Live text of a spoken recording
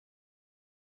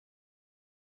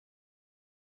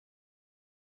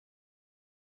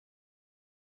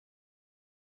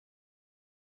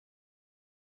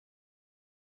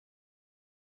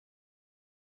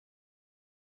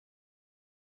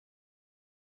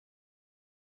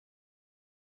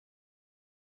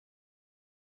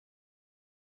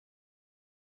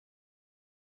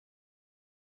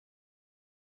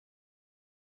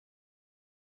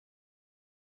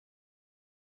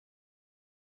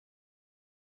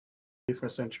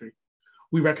21st century.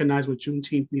 We recognize with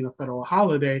Juneteenth being a federal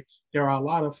holiday, there are a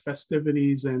lot of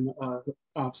festivities and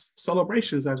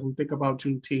celebrations as we think about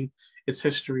Juneteenth, its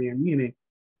history and meaning.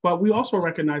 But we also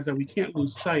recognize that we can't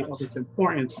lose sight of its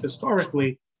importance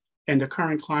historically and the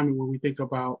current climate when we think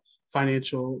about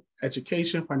financial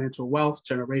education, financial wealth,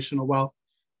 generational wealth,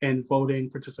 and voting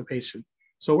participation.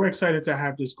 So we're excited to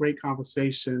have this great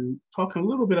conversation, talking a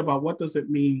little bit about what does it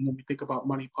mean when we think about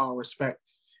money, power, respect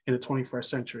in the 21st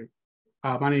century.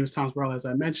 My name is Thomas Burrell, as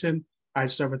I mentioned. I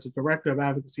serve as the Director of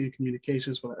Advocacy and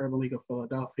Communications for the Urban League of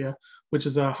Philadelphia, which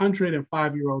is a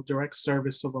 105-year-old direct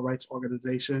service civil rights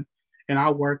organization. And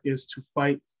our work is to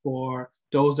fight for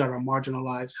those that are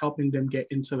marginalized, helping them get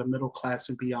into the middle class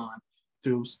and beyond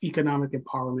through economic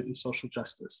empowerment and social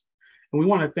justice. And we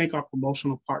want to thank our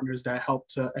promotional partners that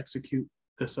helped to execute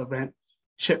this event: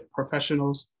 CHIP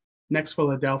Professionals, Next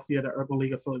Philadelphia, the Urban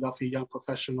League of Philadelphia Young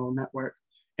Professional Network,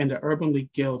 and the Urban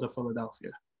League Guild of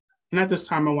Philadelphia. And at this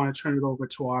time, I want to turn it over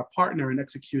to our partner in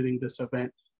executing this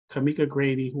event, Kameka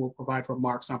Grady, who will provide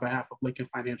remarks on behalf of Lincoln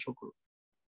Financial Group.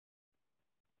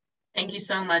 Thank you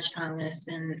so much, Thomas,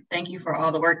 and thank you for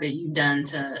all the work that you've done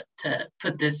to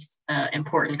put this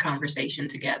important conversation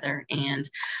together. And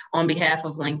on behalf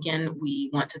of Lincoln, we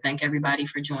want to thank everybody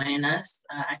for joining us.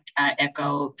 I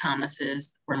echo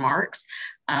Thomas's remarks.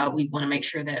 We want to make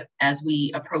sure that as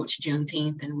we approach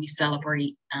Juneteenth and we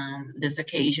celebrate this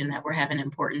occasion, that we're having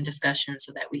important discussions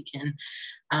so that we can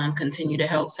continue to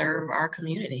help serve our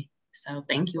community. So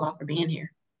thank you all for being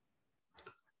here.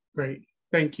 Great,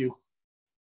 thank you.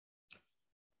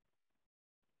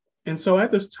 And so at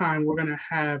this time, we're going to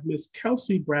have Ms.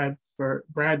 Kelsey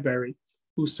Bradbury,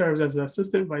 who serves as the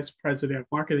Assistant Vice President of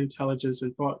Market Intelligence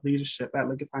and Thought Leadership at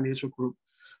Lincoln Financial Group,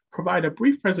 provide a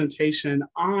brief presentation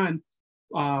on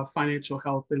financial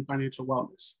health and financial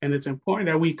wellness. And it's important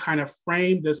that we kind of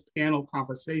frame this panel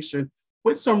conversation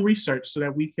with some research so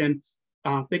that we can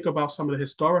think about some of the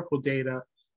historical data.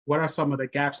 What are some of the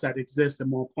gaps that exist? And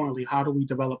more importantly, how do we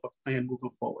develop a plan moving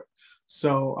forward?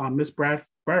 So Ms.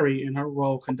 Bradbury, in her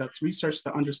role, conducts research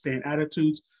to understand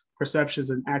attitudes, perceptions,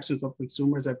 and actions of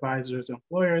consumers, advisors,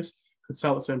 employers,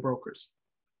 consultants, and brokers.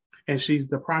 And she's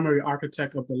the primary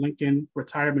architect of the Lincoln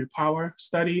Retirement Power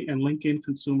Study and Lincoln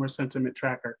Consumer Sentiment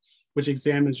Tracker, which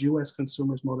examines U.S.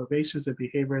 consumers' motivations and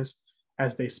behaviors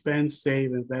as they spend,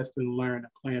 save, invest, and learn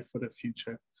a plan for the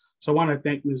future. So I want to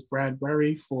thank Ms.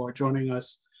 Bradbury for joining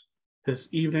us this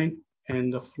evening,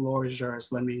 and the floor is yours.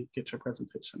 Let me get your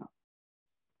presentation up.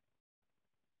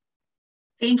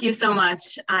 Thank you so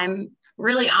much. I'm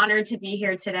really honored to be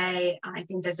here today. I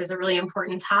think this is a really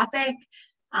important topic,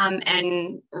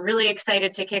 and really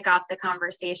excited to kick off the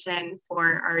conversation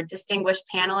for our distinguished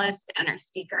panelists and our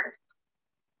speaker.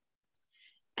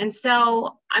 And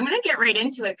so I'm going to get right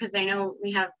into it because I know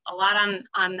we have a lot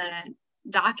on the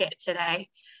docket today.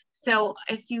 So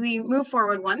if we move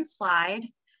forward one slide,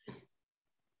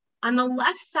 on the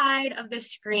left side of the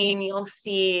screen, you'll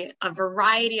see a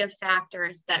variety of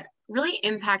factors that really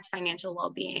impact financial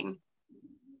well-being.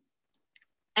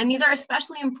 And these are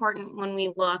especially important when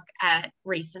we look at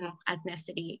race and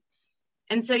ethnicity.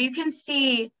 And so you can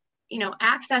see,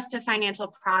 access to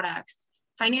financial products,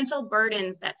 financial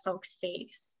burdens that folks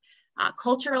face,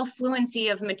 cultural fluency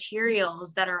of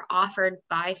materials that are offered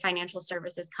by financial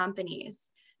services companies,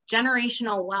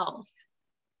 generational wealth,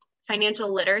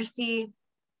 financial literacy,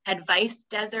 advice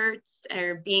deserts,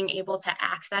 or being able to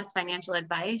access financial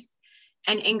advice,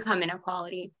 and income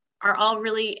inequality are all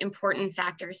really important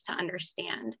factors to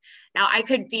understand. Now, I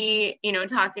could be,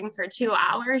 talking for 2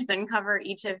 hours and cover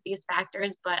each of these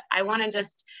factors, but I want to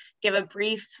just give a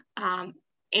brief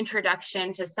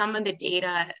introduction to some of the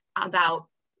data about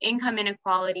income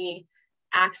inequality,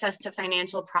 access to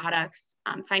financial products,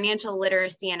 financial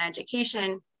literacy and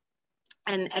education,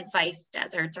 and advice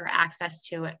deserts, or access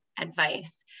to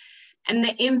advice, and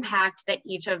the impact that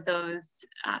each of those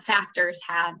factors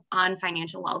have on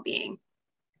financial well-being.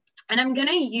 And I'm going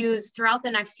to use, throughout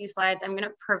the next few slides, I'm going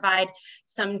to provide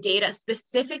some data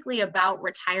specifically about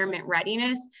retirement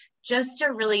readiness, just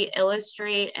to really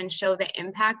illustrate and show the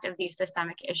impact of these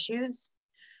systemic issues.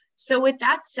 So with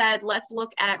that said, let's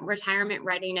look at retirement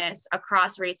readiness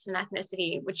across race and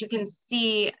ethnicity, which you can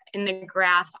see in the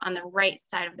graph on the right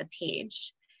side of the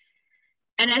page.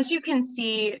 And as you can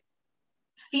see,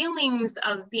 feelings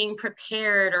of being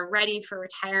prepared or ready for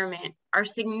retirement are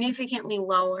significantly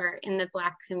lower in the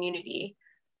Black community,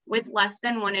 with less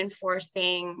than 1 in 4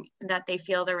 saying that they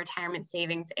feel their retirement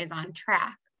savings is on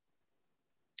track.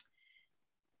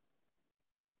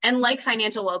 And like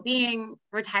financial well-being,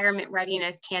 retirement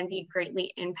readiness can be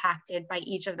greatly impacted by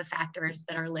each of the factors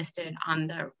that are listed on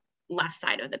the left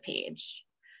side of the page.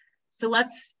 So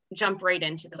let's jump right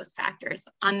into those factors.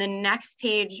 On the next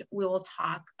page, we will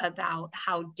talk about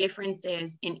how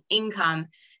differences in income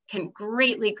can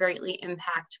greatly, greatly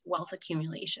impact wealth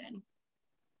accumulation.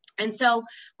 And so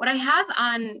what I have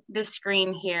on the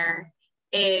screen here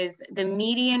is the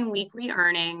median weekly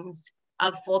earnings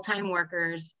of full-time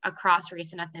workers across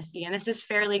race and ethnicity. And this is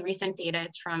fairly recent data.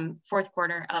 It's from fourth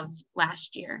quarter of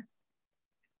last year.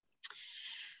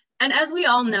 And as we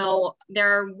all know,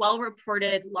 there are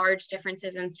well-reported large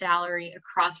differences in salary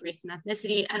across race and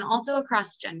ethnicity and also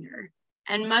across gender.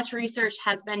 And much research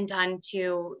has been done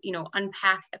to,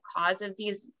 unpack the cause of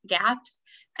these gaps.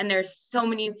 And there's so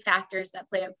many factors that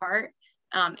play a part,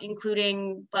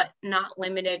 including but not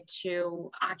limited to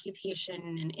occupation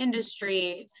and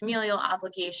industry, familial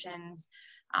obligations,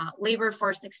 labor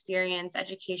force experience,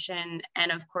 education,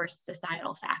 and of course,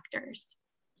 societal factors.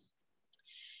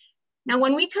 Now,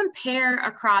 when we compare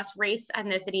across race,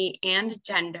 ethnicity, and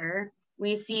gender,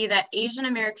 we see that Asian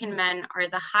American men are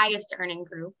the highest earning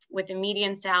group with a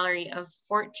median salary of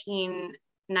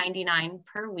 $14.99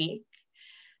 per week.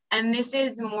 And this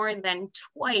is more than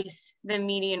twice the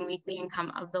median weekly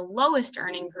income of the lowest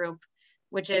earning group,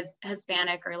 which is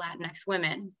Hispanic or Latinx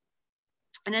women.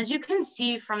 And as you can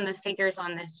see from the figures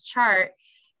on this chart,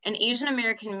 an Asian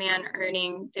American man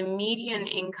earning the median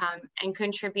income and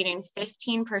contributing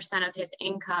 15% of his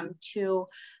income to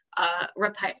a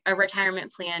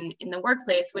retirement plan in the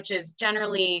workplace, which is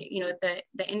generally,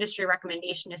 the industry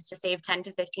recommendation is to save 10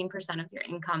 to 15% of your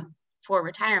income for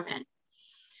retirement.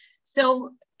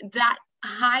 So that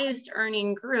highest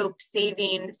earning group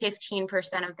saving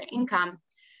 15% of their income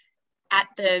at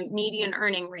the median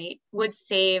earning rate would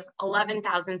save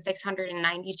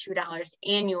 $11,692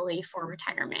 annually for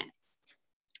retirement.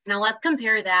 Now let's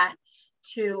compare that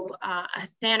to a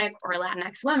Hispanic or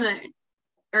Latinx woman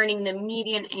earning the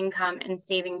median income and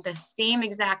saving the same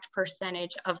exact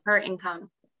percentage of her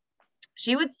income.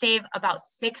 She would save about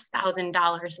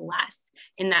 $6,000 less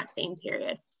in that same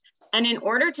period. And in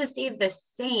order to save the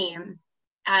same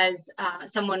as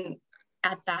someone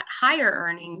at that higher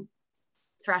earning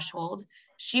threshold,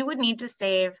 she would need to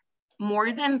save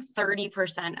more than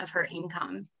 30% of her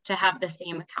income to have the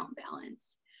same account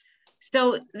balance.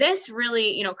 So this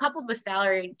really, coupled with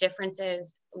salary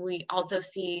differences, we also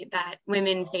see that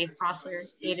women face costlier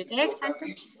day-to-day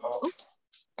expenses. Oh,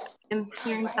 I'm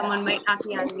hearing someone might not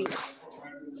be on mute.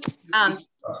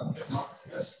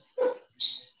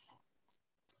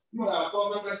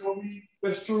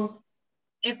 That's true.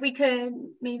 If we could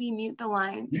maybe mute the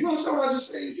line. You know what I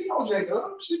just said?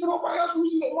 Jacob. She been on my house.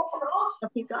 I'll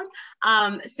keep going.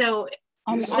 So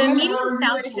the median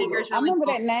salary figures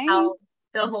really tell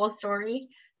the whole story.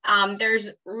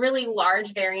 There's really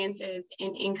large variances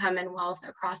in income and wealth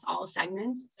across all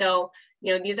segments. So,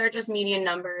 these are just median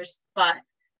numbers, but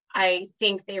I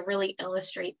think they really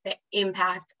illustrate the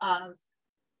impact of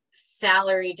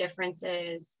salary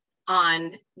differences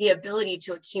on the ability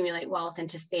to accumulate wealth and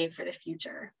to save for the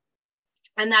future.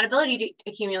 And that ability to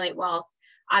accumulate wealth,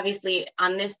 obviously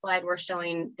on this slide, we're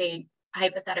showing the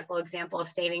hypothetical example of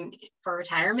saving for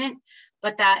retirement,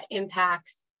 but that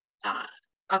impacts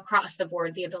across the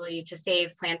board the ability to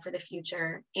save, plan for the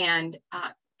future, and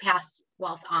pass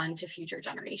wealth on to future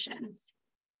generations.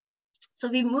 So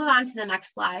if we move on to the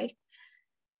next slide,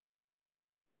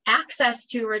 access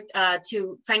to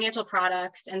financial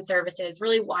products and services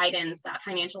really widens that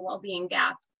financial well-being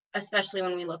gap, especially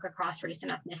when we look across race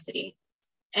and ethnicity.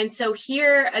 And so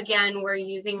here, again, we're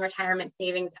using retirement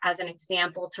savings as an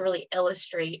example to really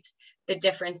illustrate the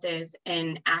differences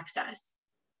in access.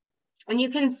 And you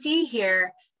can see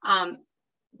here,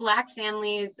 Black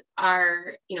families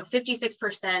are,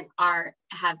 56%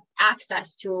 have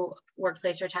access to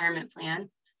workplace retirement plan,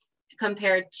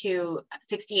 compared to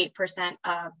 68%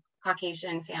 of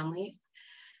Caucasian families.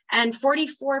 And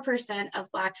 44%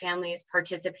 of Black families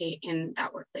participate in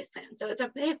that workplace plan. So it's a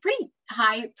pretty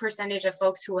high percentage of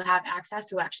folks who have access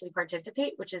who actually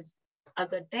participate, which is a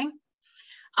good thing.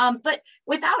 But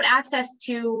without access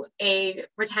to a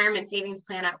retirement savings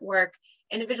plan at work,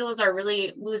 individuals are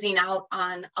really losing out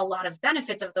on a lot of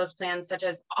benefits of those plans, such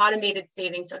as automated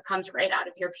savings, so it comes right out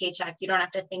of your paycheck. You don't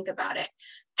have to think about it.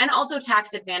 And also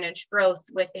tax advantage growth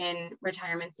within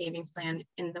retirement savings plan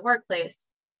in the workplace.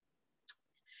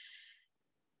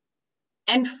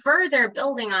 And further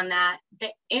building on that,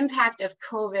 the impact of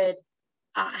COVID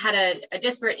had a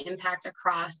disparate impact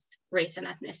across race and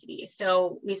ethnicity.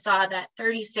 So we saw that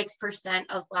 36%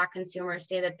 of Black consumers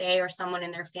say that they or someone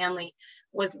in their family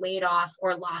was laid off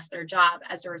or lost their job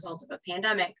as a result of a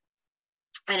pandemic.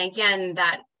 And again,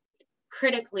 that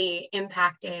critically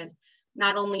impacted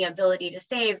not only ability to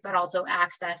save, but also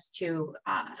access to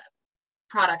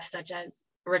products such as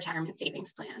a retirement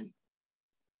savings plan.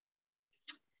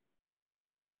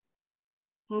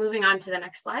 Moving on to the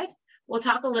next slide, we'll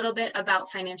talk a little bit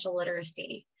about financial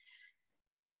literacy.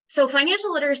 So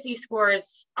financial literacy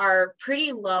scores are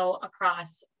pretty low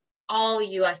across all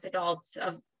US adults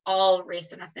of all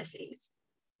race and ethnicities.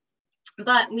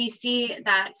 But we see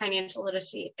that financial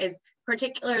literacy is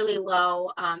particularly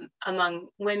low among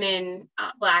women,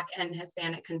 Black and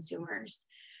Hispanic consumers.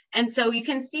 And so you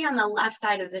can see on the left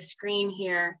side of the screen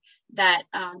here that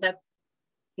the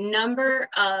number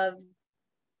of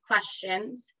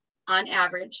questions on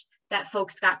average that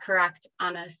folks got correct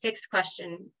on a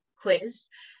 6-question quiz,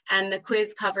 and the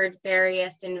quiz covered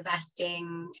various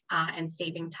investing and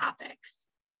saving topics.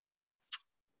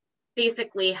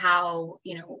 Basically how,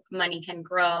 money can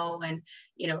grow and,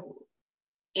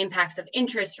 impacts of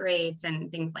interest rates and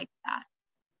things like that.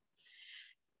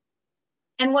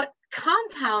 And what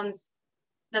compounds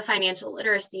the financial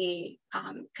literacy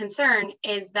concern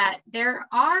is that there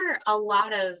are a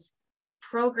lot of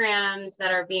programs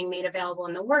that are being made available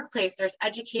in the workplace. There's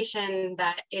education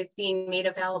that is being made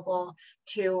available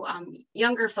to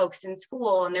younger folks in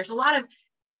school, and there's a lot of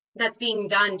that's being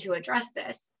done to address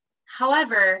this.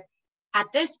 However,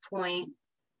 at this point,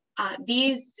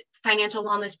 these financial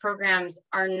wellness programs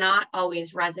are not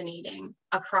always resonating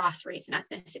across race and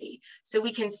ethnicity. So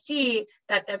we can see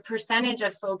that the percentage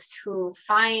of folks who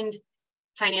find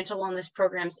financial wellness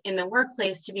programs in the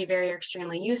workplace to be very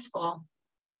extremely useful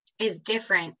is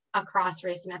different across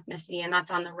race and ethnicity, and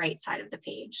that's on the right side of the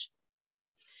page.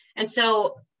 And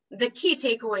so the key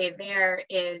takeaway there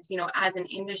is, as an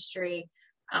industry,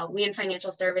 we in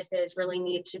financial services really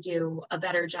need to do a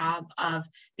better job of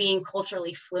being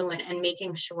culturally fluent and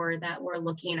making sure that we're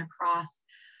looking across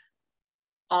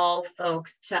all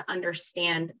folks to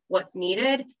understand what's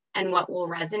needed and what will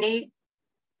resonate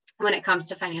when it comes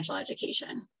to financial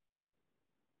education.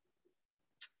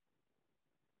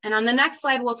 And on the next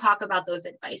slide, we'll talk about those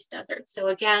advice deserts. So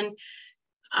again,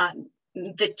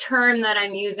 the term that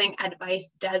I'm using, advice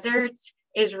deserts,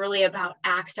 is really about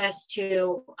access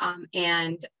to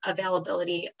and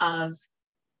availability of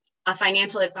a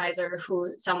financial advisor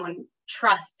who someone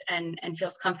trusts and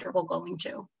feels comfortable going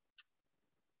to.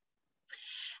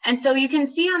 And so you can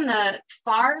see on the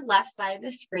far left side of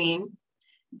the screen,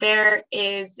 there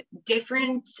is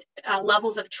different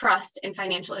levels of trust in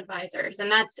financial advisors.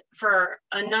 And that's for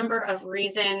a number of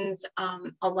reasons,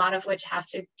 a lot of which have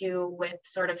to do with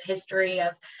sort of history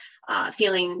of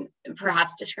feeling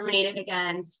perhaps discriminated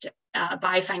against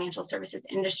by financial services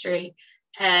industry.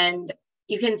 And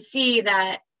you can see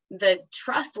that the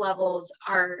trust levels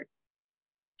are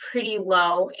pretty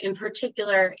low, in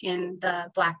particular in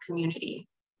the Black community.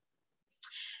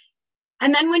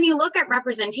 And then when you look at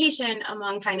representation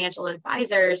among financial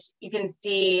advisors, you can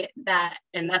see that,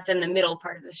 and that's in the middle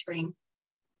part of the screen,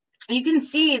 you can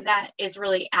see that is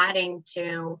really adding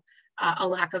to a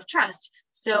lack of trust.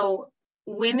 So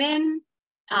women,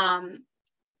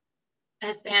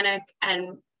 Hispanic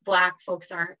and Black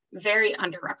folks are very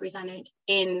underrepresented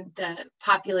in the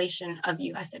population of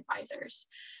US advisors.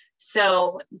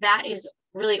 So that is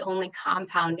really only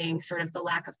compounding sort of the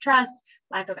lack of trust,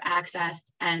 lack of access,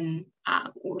 and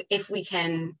if we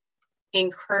can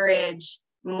encourage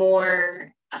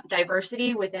more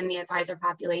diversity within the advisor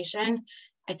population,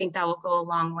 I think that will go a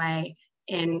long way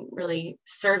in really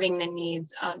serving the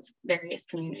needs of various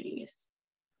communities.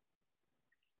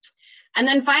 And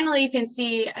then finally, you can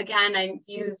see, again, I've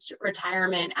used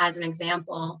retirement as an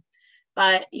example,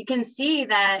 but you can see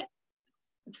that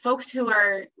folks who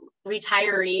are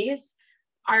retirees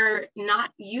are not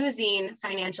using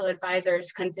financial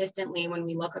advisors consistently when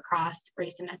we look across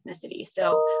race and ethnicity.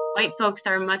 So white folks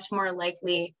are much more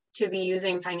likely to be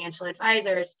using financial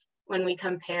advisors when we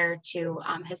compare to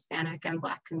Hispanic and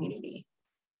Black community.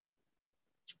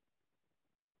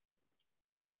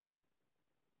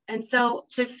 And so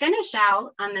to finish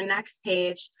out on the next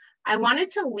page, I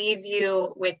wanted to leave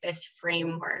you with this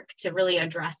framework to really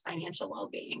address financial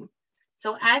well-being.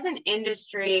 So as an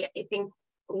industry, I think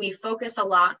we focus a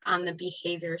lot on the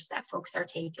behaviors that folks are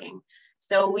taking.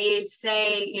 So we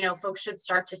say, folks should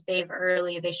start to save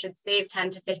early. They should save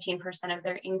 10 to 15% of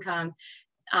their income,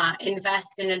 invest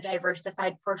in a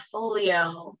diversified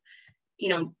portfolio,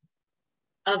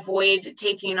 avoid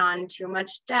taking on too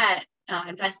much debt,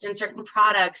 invest in certain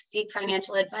products, seek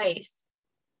financial advice.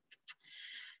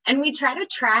 And we try to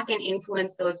track and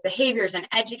influence those behaviors and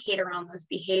educate around those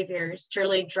behaviors to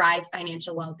really drive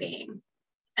financial well-being.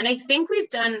 And I think we've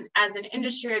done, as an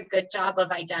industry, a good job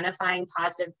of identifying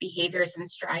positive behaviors and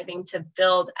striving to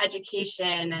build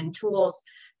education and tools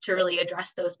to really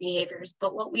address those behaviors.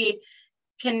 But what we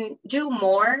can do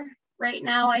more right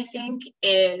now, I think,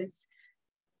 is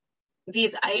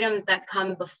these items that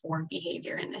come before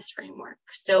behavior in this framework.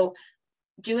 So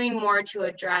doing more to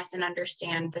address and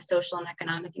understand the social and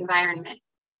economic environment,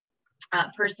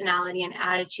 personality and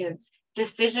attitudes,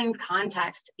 decision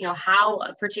context, how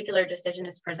a particular decision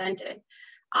is presented,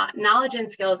 knowledge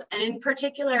and skills, and in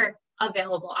particular,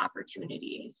 available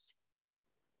opportunities.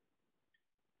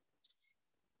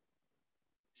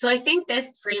 So I think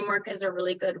this framework is a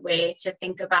really good way to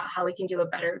think about how we can do a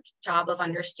better job of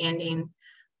understanding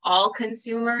all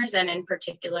consumers, and in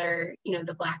particular,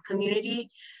 the Black community,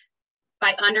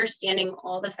 by understanding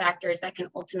all the factors that can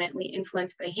ultimately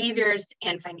influence behaviors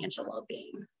and financial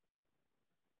well-being.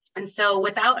 And so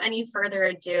without any further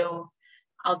ado,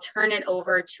 I'll turn it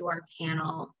over to our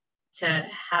panel to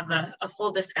have a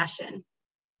full discussion.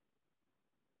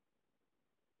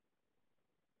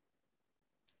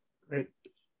 Great.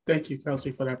 Thank you,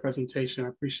 Kelsey, for that presentation. I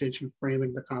appreciate you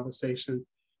framing the conversation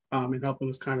and helping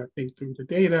us kind of think through the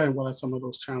data and what are some of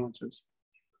those challenges.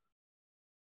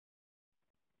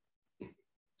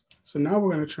 So now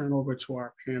we're going to turn over to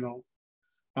our panel.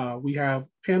 We have a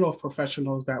panel of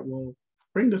professionals that will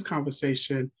bring this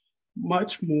conversation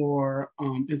much more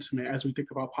intimate as we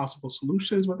think about possible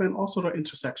solutions, but then also the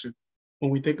intersection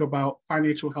when we think about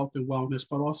financial health and wellness,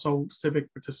 but also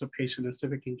civic participation and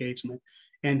civic engagement,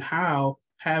 and how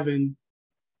having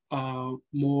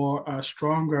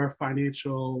stronger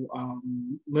financial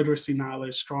literacy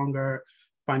knowledge, stronger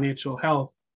financial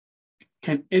health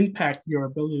can impact your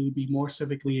ability to be more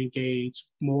civically engaged,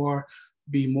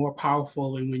 be more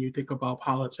powerful. And when you think about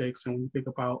politics and when you think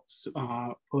about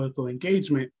political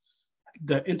engagement,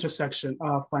 the intersection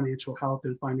of financial health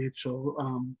and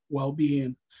financial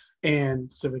well-being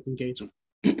and civic engagement.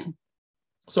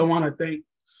 So I want to thank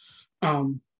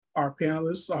our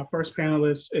panelists. Our first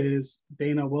panelist is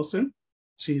Dana Wilson.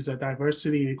 She's a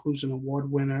Diversity and Inclusion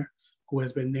Award winner who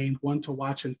has been named One to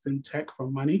Watch in FinTech for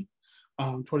Money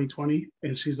 2020.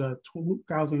 And she's a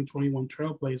 2021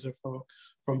 trailblazer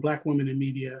from Black women in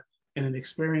media and an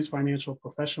experienced financial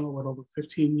professional with over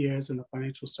 15 years in the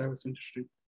financial service industry.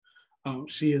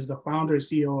 She is the founder and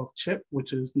CEO of CHIP,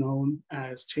 which is known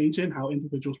as Changing How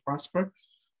Individuals Prosper,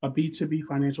 a B2B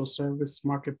financial service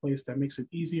marketplace that makes it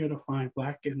easier to find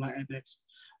Black and Latinx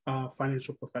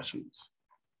financial professionals.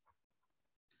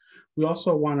 We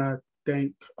also want to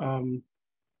thank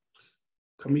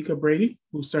Kameka Grady,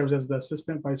 who serves as the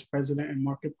Assistant Vice President in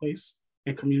Marketplace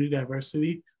and Community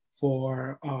Diversity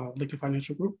for Lincoln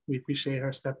Financial Group. We appreciate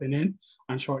her stepping in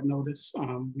on short notice.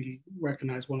 We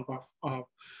recognize one of our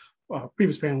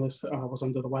previous panelists was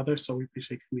under the weather, so we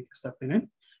appreciate Kameka stepping in.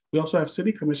 We also have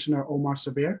City Commissioner Omar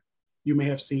Sabir. You may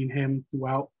have seen him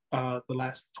throughout the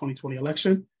last 2020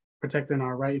 election, protecting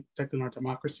our right, protecting our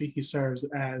democracy. He serves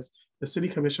as the City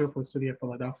Commissioner for the City of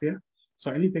Philadelphia.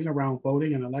 So anything around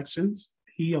voting and elections,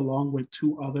 he, along with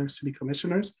 2 other city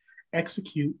commissioners,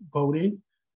 execute voting,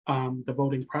 the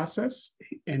voting process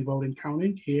and voting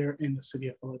counting here in the City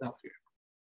of Philadelphia.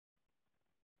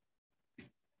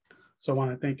 So I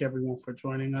want to thank everyone for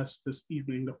joining us this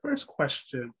evening. The first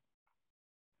question,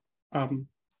 I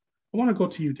want to go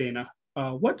to you, Dana.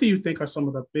 What do you think are some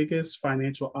of the biggest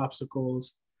financial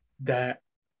obstacles that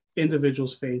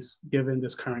individuals face given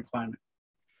this current climate?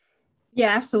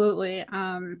 Yeah, absolutely.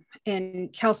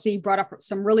 And Kelsey brought up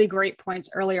some really great points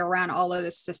earlier around all of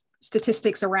this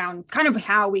statistics around kind of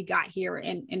how we got here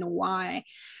and why.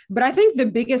 But I think the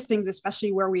biggest things,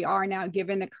 especially where we are now,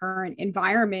 given the current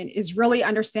environment, is really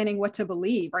understanding what to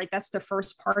believe, right? That's the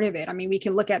first part of it. I mean, we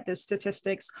can look at the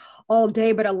statistics all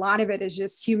day, but a lot of it is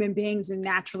just human beings and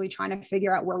naturally trying to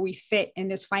figure out where we fit in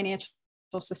this financial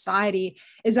society,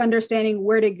 is understanding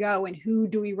where to go and who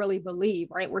do we really believe,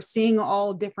 right? We're seeing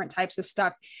all different types of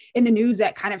stuff in the news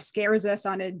that kind of scares us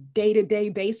on a day-to-day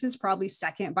basis, probably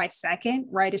second by second,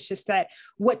 right? It's just that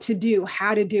what to do,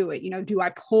 how to do it. Do I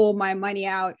pull my money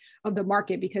out of the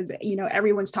market because,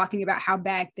 everyone's talking about how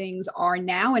bad things are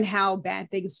now and how bad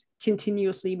things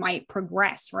continuously might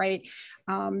progress, right?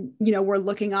 We're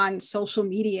looking on social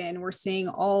media and we're seeing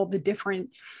all the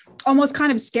different almost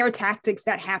kind of scare tactics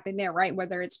that happen there, right?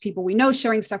 Whether it's people we know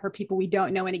sharing stuff or people we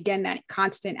don't know. And again, that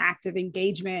constant active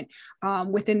engagement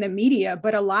within the media.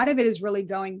 But a lot of it is really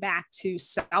going back to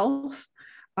self,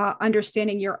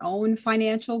 understanding your own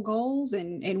financial goals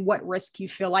and what risk you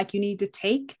feel like you need to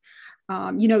take,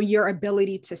 your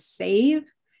ability to save.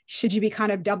 Should you be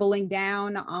kind of doubling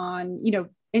down on,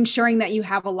 ensuring that you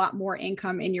have a lot more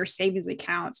income in your savings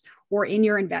accounts or in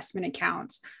your investment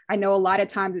accounts. I know a lot of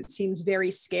times it seems very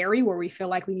scary where we feel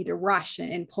like we need to rush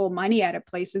and pull money out of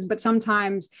places, but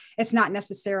sometimes it's not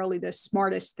necessarily the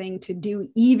smartest thing to do,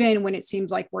 even when it seems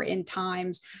like we're in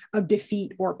times of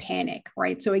defeat or panic,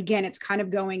 right? So again, it's kind of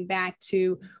going back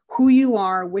to who you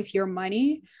are with your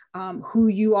money, who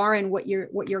you are and what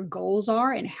your goals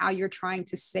are and how you're trying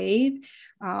to save,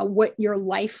 what your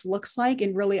life looks like,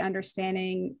 and really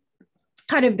understanding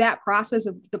kind of that process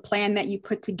of the plan that you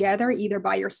put together, either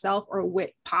by yourself or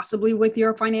possibly with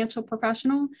your financial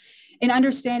professional, and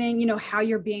understanding, how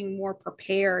you're being more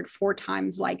prepared for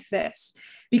times like this.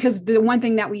 Because the one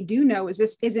thing that we do know is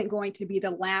this isn't going to be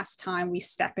the last time we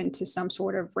step into some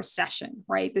sort of recession,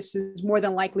 right? This is more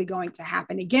than likely going to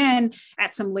happen again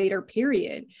at some later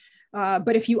period.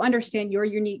 But if you understand your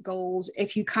unique goals,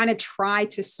 if you kind of try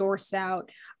to source out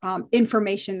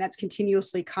information that's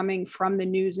continuously coming from the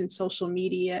news and social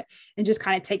media, and just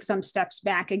kind of take some steps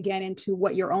back again into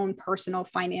what your own personal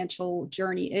financial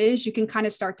journey is, you can kind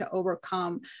of start to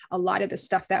overcome a lot of the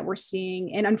stuff that we're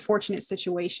seeing in unfortunate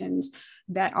situations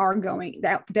that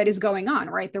is going on,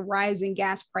 right? The rise in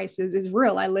gas prices is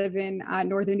real. I live in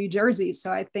northern New Jersey,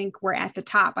 so I think we're at the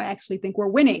top. I actually think we're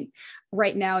winning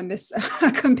right now in this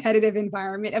competitive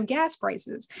environment of gas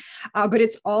prices. But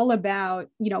it's all about,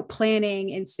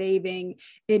 planning and saving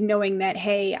and knowing that,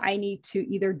 hey, I need to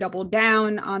either double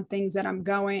down on things that I'm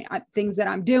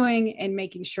doing, and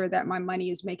making sure that my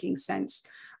money is making sense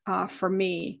for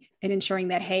me, and ensuring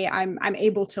that, hey, I'm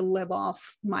able to live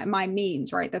off my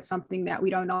means, right? That's something that we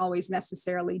don't always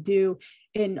necessarily do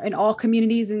in all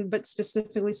communities, but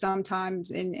specifically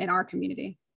sometimes in our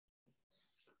community.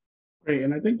 Great,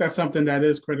 and I think that's something that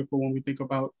is critical when we think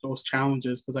about those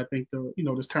challenges, because I think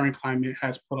this current climate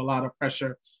has put a lot of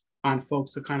pressure on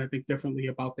folks to kind of think differently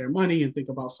about their money and think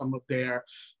about some of their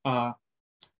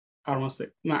I don't want to say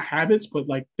not habits, but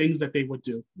like things that they would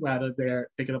do, rather they're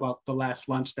thinking about the last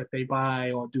lunch that they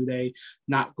buy, or do they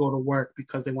not go to work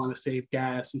because they want to save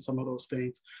gas and some of those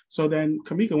things. So then,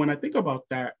 Kameka, when I think about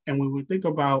that, and when we think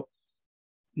about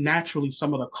naturally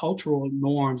some of the cultural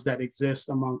norms that exist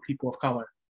among people of color,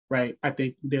 right? I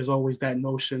think there's always that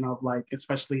notion of, like,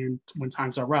 especially when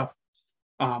times are rough,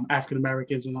 African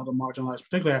Americans and other marginalized,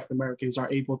 particularly African Americans,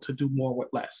 are able to do more with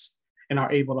less and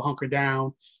are able to hunker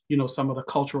down. Some of the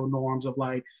cultural norms of,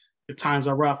 like, if times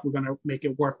are rough, we're going to make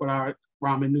it work with our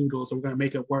ramen noodles, or we're going to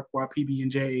make it work with our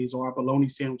PB&Js or our bologna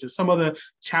sandwiches. Some of the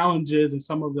challenges and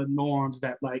some of the norms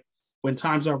that, like, when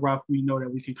times are rough, we know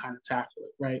that we can kind of tackle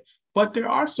it, right? But there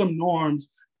are some norms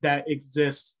that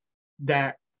exist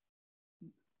that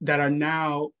are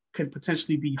now can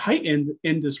potentially be heightened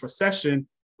in this recession,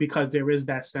 because there is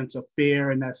that sense of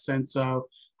fear and that sense of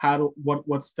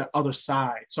what's the other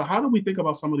side. So how do we think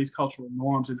about some of these cultural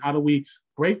norms, and how do we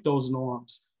break those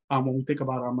norms when we think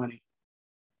about our money?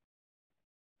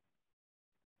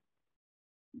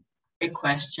 Great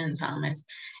question, Thomas.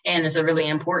 And it's a really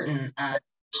important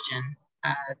question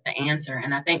to answer.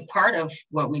 And I think part of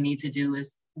what we need to do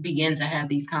is begin to have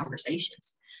these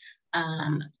conversations.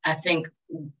 I think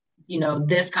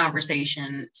this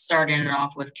conversation, starting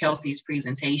off with Kelsey's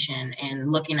presentation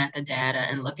and looking at the data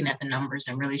and looking at the numbers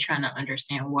and really trying to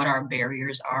understand what our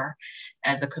barriers are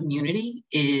as a community,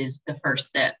 is the first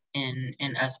step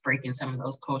in us breaking some of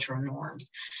those cultural norms.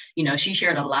 She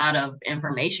shared a lot of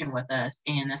information with us,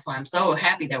 and that's why I'm so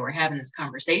happy that we're having this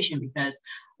conversation, because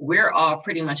we're all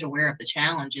pretty much aware of the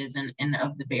challenges and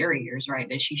of the barriers, right,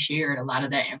 that she shared. A lot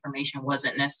of that information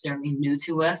wasn't necessarily new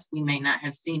to us. We may not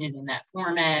have seen it in that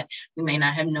format. We may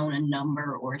not have known a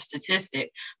number or a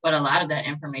statistic, but a lot of that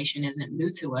information isn't new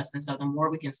to us. And so the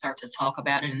more we can start to talk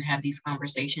about it and have these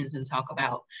conversations and talk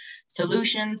about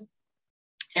solutions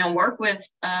and work with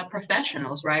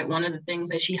professionals, right? One of the things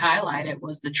that she highlighted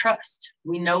was the trust.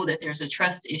 We know that there's a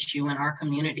trust issue in our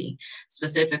community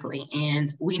specifically,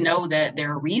 and we know that there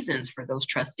are reasons for those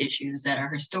trust issues that are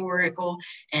historical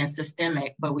and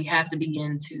systemic, but we have to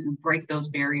begin to break those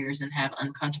barriers and have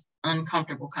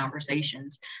uncomfortable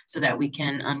conversations so that we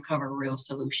can uncover real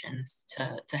solutions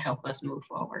to help us move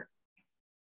forward.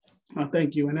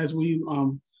 Thank you. And as we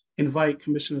invite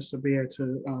Commissioner Sabir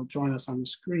to join us on the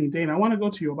screen, Dana, I want to go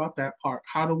to you about that part.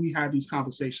 How do we have these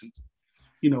conversations?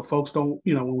 Folks don't,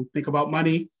 when we think about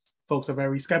money, folks are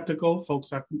very skeptical.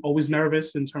 Folks are always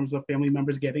nervous in terms of family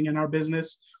members getting in our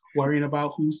business, worrying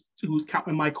about who's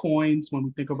counting my coins. When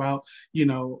we think about,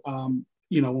 when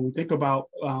we think about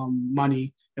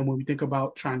money, and when we think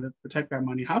about trying to protect that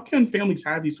money, how can families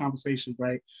have these conversations,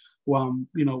 right?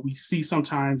 We see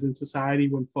sometimes in society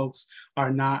when folks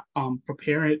are not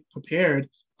prepared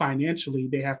financially,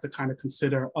 they have to kind of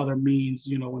consider other means.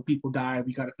 You know, when people die,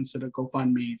 we got to consider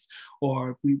GoFundMe's,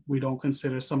 or we don't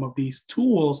consider some of these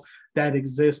tools that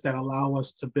exist that allow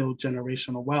us to build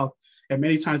generational wealth. And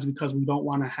many times because we don't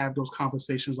want to have those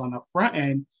conversations on the front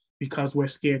end because we're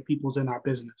scared people's in our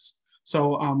business. So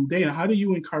Dana, how do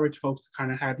you encourage folks to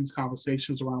kind of have these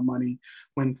conversations around money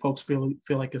when folks feel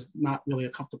like it's not really a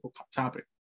comfortable topic?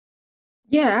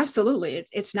 Yeah, absolutely.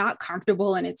 It's not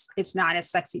comfortable, and it's not a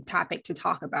sexy topic to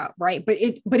talk about, right? But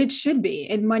it should be,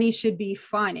 and money should be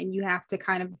fun, and you have to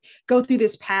kind of go through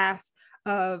this path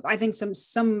of, I think,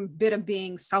 some bit of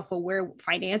being self-aware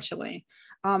financially,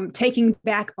 taking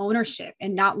back ownership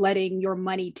and not letting your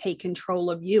money take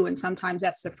control of you. And sometimes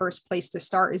that's the first place to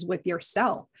start, is with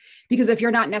yourself. Because if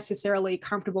you're not necessarily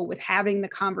comfortable with having the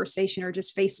conversation or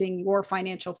just facing your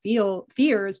financial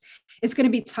fears, it's going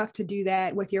to be tough to do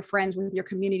that with your friends, with your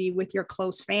community, with your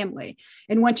close family.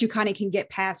 And once you kind of can get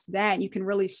past that, you can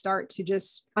really start to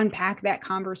just unpack that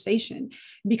conversation.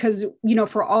 Because, you know,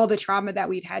 for all the trauma that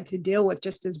we've had to deal with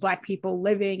just as Black people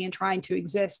living and trying to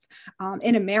exist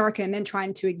in America, and then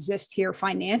trying to exist here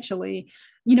financially,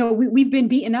 you know, we've been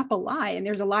beaten up a lot. And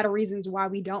there's a lot of reasons why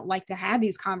we don't like to have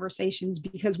these conversations,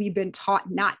 because we've been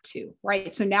taught not to,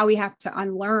 right? So now we have to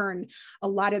unlearn a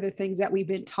lot of the things that we've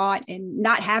been taught, and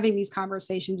not having these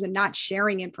conversations and not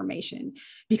sharing information,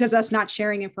 because us not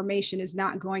sharing information is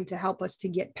not going to help us to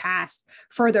get past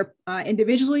further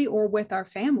individually or with our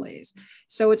families.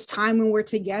 So it's time when we're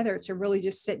together to really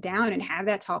just sit down and have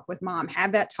that talk with mom,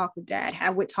 have that talk with dad,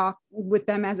 talk with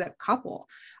them as a couple.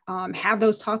 Have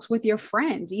those talks with your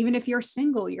friends, even if you're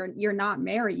single, you're not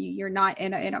married, you're not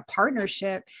in a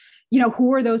partnership. You know,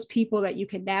 who are those people that you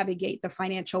can navigate the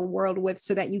financial world with,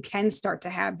 so that you can start to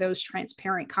have those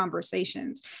transparent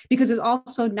conversations? Because it's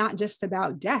also not just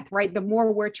about death, right? The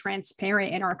more we're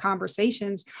transparent in our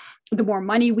conversations, the more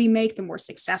money we make, the more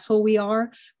successful we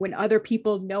are. When other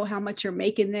people know how much you're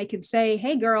making, they can say,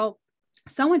 hey, girl,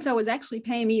 so-and-so is actually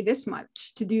paying me this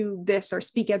much to do this or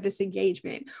speak at this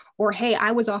engagement, or, hey,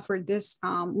 I was offered this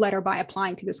letter by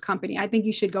applying to this company. I think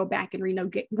you should go back and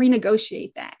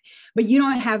renegotiate that. But you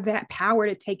don't have that power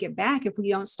to take it back if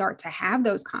we don't start to have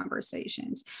those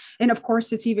conversations. And of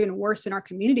course, it's even worse in our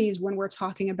communities when we're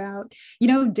talking about, you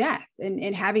know, death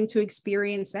and having to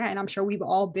experience that. And I'm sure we've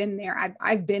all been there.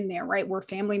 I've been there, right? Where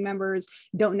family members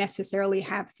don't necessarily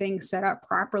have things set up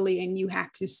properly, and you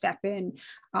have to step in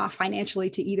financially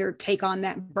to either take on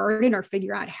that burden or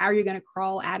figure out how you're going to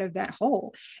crawl out of that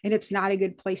hole. And it's not a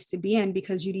good place to be in,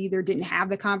 because you either didn't have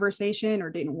the conversation or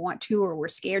didn't want to, or were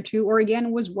scared to, or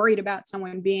again, was worried about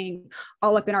someone being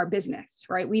all up in our business,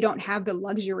 right? We don't have the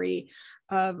luxury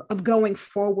of going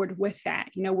forward with that.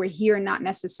 You know, we're here not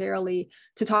necessarily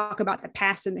to talk about the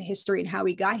past and the history and how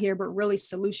we got here, but really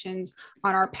solutions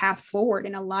on our path forward.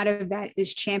 And a lot of that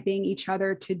is championing each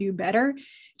other to do better,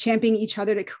 championing each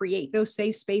other to create those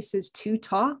safe spaces to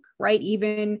talk, right?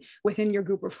 Even within your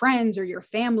group of friends or your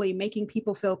family, making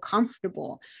people feel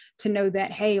comfortable to know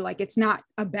that, hey, like, it's not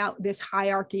about this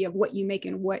hierarchy of what you make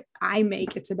and what I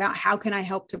make. It's about, how can I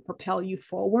help to propel you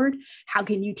forward? How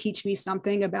can you teach me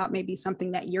something about maybe something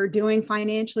that you're doing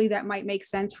financially that might make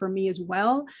sense for me as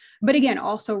well? But again,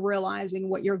 also realizing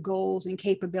what your goals and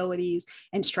capabilities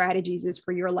and strategies is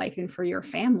for your life and for your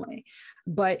family.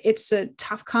 But it's a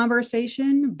tough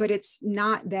conversation, but it's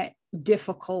not that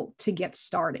difficult to get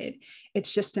started.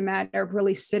 It's just a matter of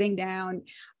really sitting down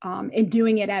and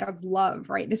doing it out of love,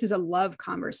 right? This is a love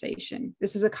conversation.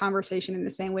 This is a conversation in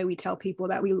the same way we tell people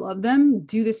that we love them,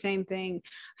 do the same thing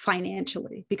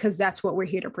financially, because that's what we're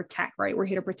here to protect, right? We're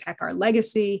here to protect our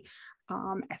legacy.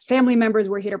 As family members,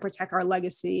 we're here to protect our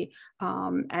legacy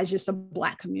as just a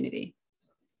Black community.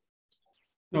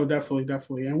 No,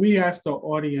 definitely. And we ask the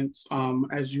audience,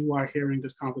 as you are hearing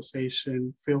this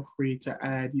conversation, feel free to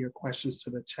add your questions to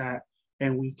the chat,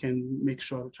 and we can make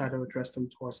sure to try to address them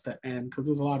towards the end, because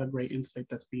there's a lot of great insight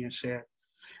that's being shared.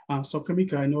 So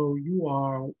Kameka, I know you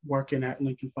are working at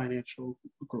Lincoln Financial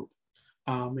Group,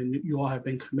 and you all have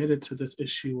been committed to this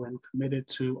issue and committed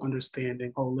to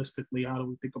understanding holistically, how do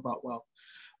we think about wealth?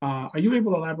 Are you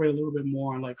able to elaborate a little bit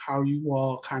more on like how you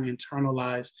all kind of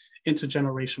internalize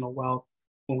intergenerational wealth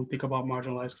when we think about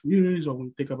marginalized communities, or when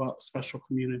we think about special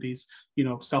communities? You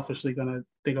know, selfishly gonna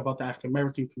think about the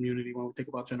African-American community when we think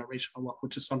about generational wealth,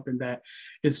 which is something that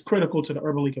is critical to the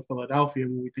Urban League of Philadelphia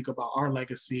when we think about our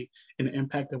legacy and the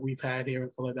impact that we've had here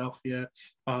in Philadelphia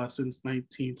since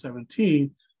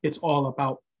 1917. It's all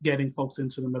about getting folks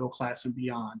into the middle class and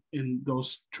beyond in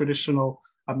those traditional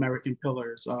American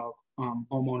pillars of home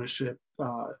ownership,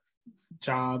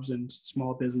 jobs and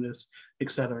small business, et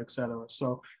cetera, et cetera.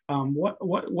 So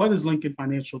what is Lincoln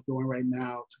Financial doing right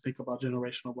now to think about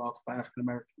generational wealth for African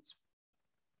Americans?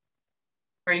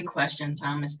 Great question,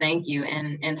 Thomas. Thank you.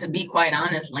 And to be quite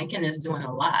honest, Lincoln is doing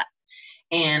a lot.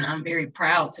 And I'm very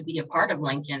proud to be a part of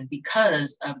Lincoln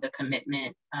because of the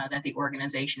commitment that the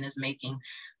organization is making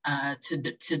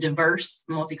to diverse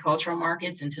multicultural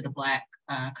markets and to the Black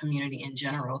community in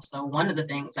general. So one of the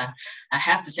things I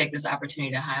have to take this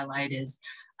opportunity to highlight is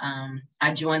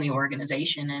I joined the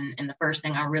organization, and the first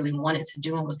thing I really wanted to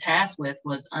do and was tasked with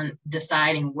was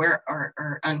deciding where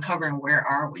or uncovering where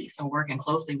are we. So working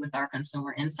closely with our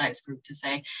consumer insights group to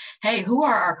say, hey, who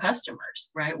are our customers,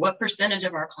 right? What percentage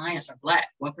of our clients are Black?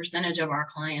 What percentage of our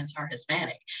clients are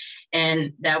Hispanic?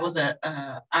 And that was a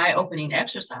eye-opening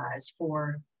exercise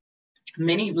for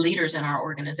many leaders in our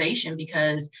organization,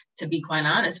 because to be quite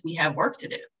honest, we have work to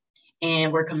do.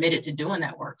 And we're committed to doing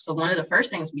that work. So one of the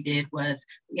first things we did was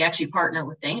we actually partnered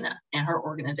with Dana and her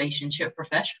organization, Chip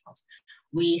Professionals.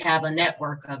 We have a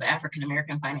network of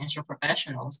African-American financial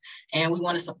professionals, and we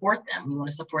want to support them. We want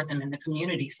to support them in the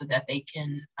community so that they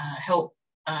can help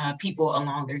people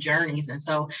along their journeys. And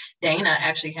so Dana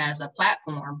actually has a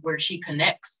platform where she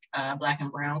connects Black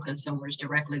and Brown consumers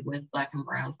directly with Black and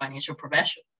Brown financial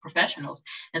professionals.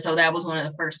 And so that was one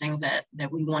of the first things that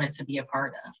we wanted to be a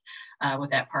part of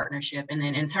with that partnership. And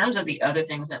then in terms of the other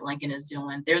things that Lincoln is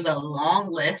doing, there's a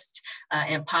long list,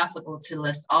 impossible to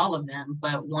list all of them,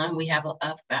 but one, we have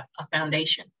a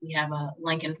foundation. We have a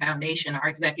Lincoln Foundation. Our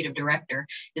executive director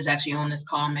is actually on this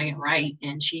call, Megan Wright,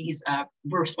 and she's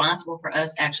responsible for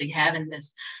us actually having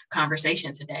this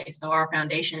conversation today. So our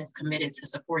foundation is committed to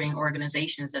supporting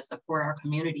organizations that support our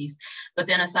communities. But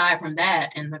then aside from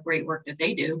that and the great work that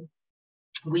they do,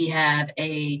 we have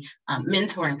a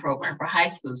mentoring program for high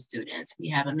school students. We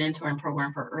have a mentoring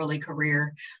program for early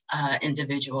career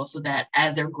individuals, so that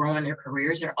as they're growing their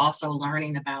careers, they're also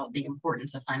learning about the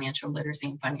importance of financial literacy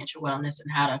and financial wellness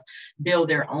and how to build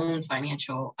their own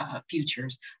financial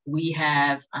futures. We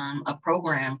have a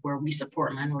program where we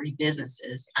support minority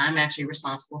businesses. I'm actually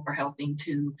responsible for helping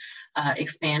to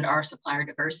expand our supplier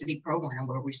diversity program,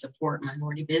 where we support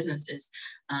minority businesses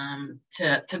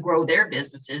to grow their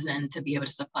businesses and to be able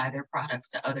to supply their products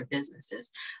to other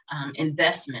businesses.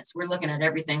 Investments, we're looking at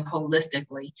everything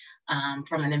holistically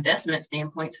from an investment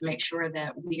standpoint to make sure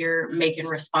that we're making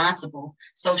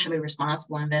socially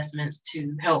responsible investments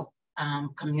to help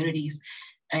communities.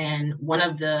 And one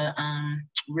of the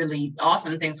really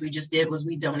awesome things we just did was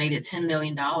we donated $10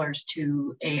 million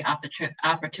to a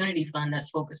opportunity fund that's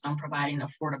focused on providing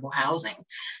affordable housing.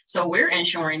 So we're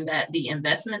ensuring that the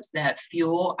investments that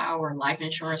fuel our life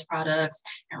insurance products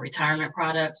and retirement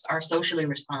products are socially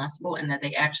responsible and that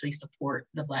they actually support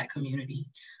the Black community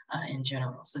in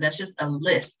general. So that's just a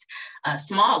list, a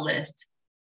small list.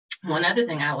 One other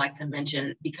thing I like to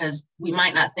mention, because we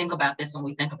might not think about this when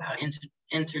we think about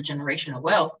intergenerational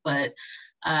wealth, but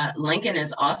Lincoln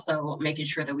is also making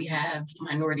sure that we have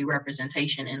minority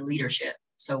representation in leadership.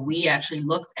 So we actually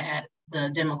looked at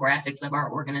the demographics of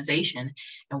our organization,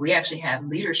 and we actually have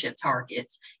leadership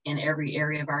targets in every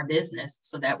area of our business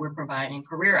so that we're providing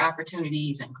career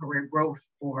opportunities and career growth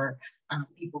for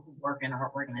people who work in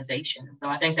our organization. So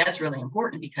I think that's really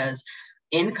important because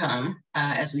income,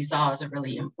 as we saw, is a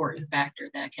really important factor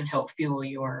that can help fuel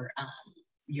your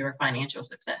financial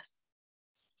success.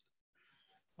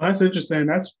 Well, that's interesting.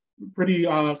 That's pretty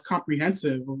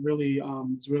comprehensive. Really,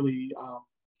 it's really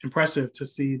impressive to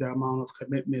see the amount of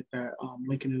commitment that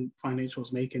Lincoln Financial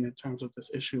is making in terms of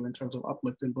this issue, in terms of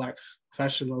uplifting Black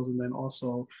professionals, and then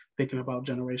also thinking about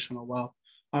generational wealth.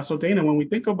 So Dana, when we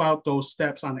think about those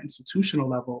steps on an institutional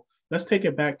level, let's take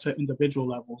it back to individual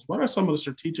levels. What are some of the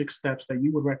strategic steps that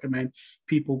you would recommend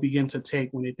people begin to take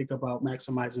when they think about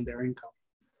maximizing their income?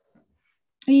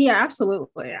 Yeah,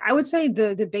 absolutely. I would say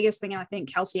the biggest thing, and I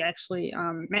think Kelsey actually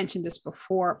mentioned this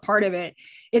before, part of it,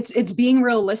 it's being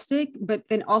realistic, but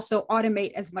then also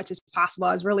automate as much as possible.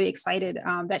 I was really excited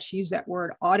that she used that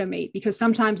word automate, because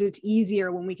sometimes it's easier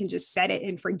when we can just set it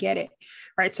and forget it,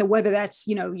 right? So whether that's,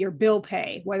 your bill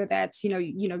pay, whether that's,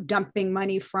 dumping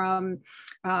money from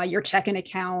your checking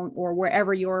account or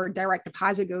wherever your direct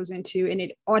deposit goes into, and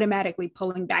it automatically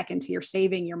pulling back into your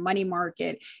saving, your money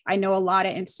market. I know a lot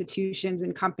of institutions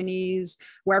and companies,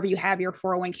 wherever you have your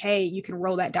 401k, you can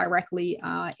roll that directly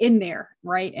in there,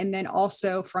 right? And then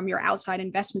also from your outside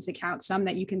investments account, some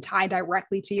that you can tie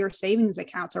directly to your savings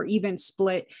accounts or even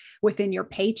split within your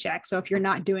paycheck. So if you're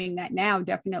not doing that now,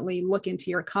 definitely look into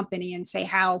your company and say,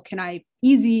 how can I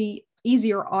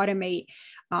easier automate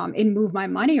and move my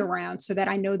money around so that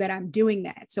I know that I'm doing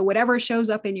that. So whatever shows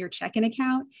up in your checking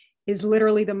account, is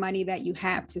literally the money that you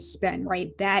have to spend,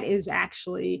 right? That is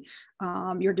actually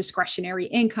your discretionary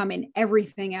income, and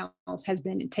everything else has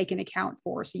been taken account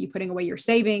for. So you putting away your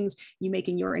savings, you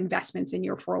making your investments in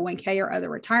your 401k or other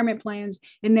retirement plans,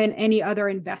 and then any other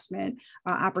investment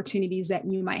opportunities that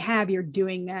you might have, you're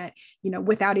doing that,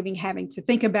 without even having to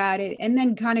think about it, and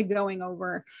then kind of going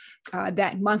over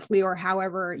that monthly or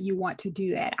however you want to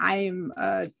do that. I am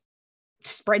a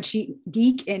spreadsheet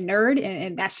geek and nerd,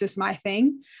 and that's just my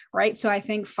thing, right? So I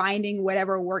think finding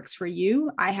whatever works for you.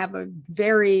 I have a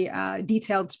very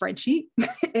detailed spreadsheet.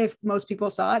 If most people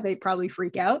saw it, they'd probably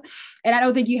freak out. And I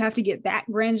don't think you have to get that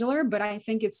granular, but I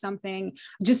think it's something,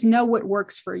 just know what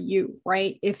works for you,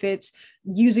 right? If it's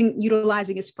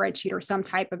utilizing a spreadsheet or some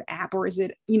type of app, or is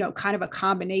it, kind of a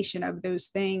combination of those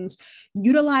things,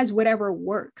 utilize whatever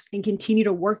works and continue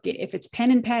to work it. If it's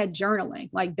pen and pad journaling,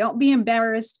 like, don't be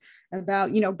embarrassed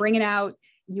about, bringing out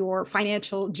your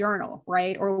financial journal,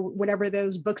 right? Or whatever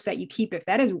those books that you keep. If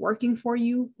that is working for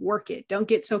you, work it. Don't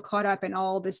get so caught up in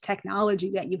all this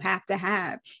technology that you have to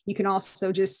have. You can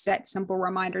also just set simple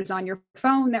reminders on your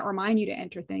phone that remind you to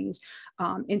enter things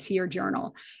into your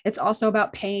journal. It's also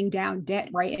about paying down debt,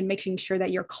 right? And making sure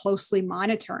that you're closely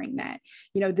monitoring that.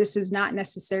 This is not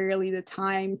necessarily the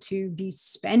time to be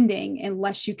spending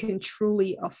unless you can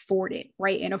truly afford it,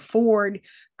 right? And afford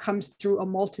comes through a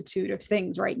multitude of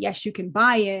things, right? Yes, you can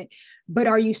buy it, but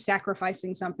are you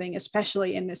sacrificing something,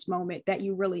 especially in this moment, that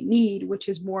you really need, which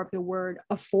is more of the word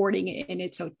affording it in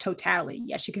its totality.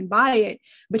 Yes, you can buy it,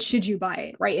 but should you buy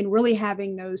it, right? And really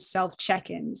having those self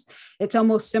check-ins. It's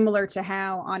almost similar to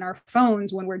how on our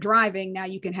phones, when we're driving, now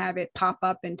you can have it pop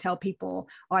up and tell people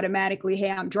automatically, hey,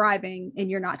 I'm driving,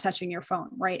 and you're not touching your phone,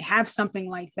 right? Have something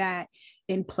like that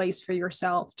in place for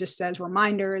yourself, just as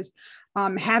reminders.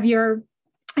 Have your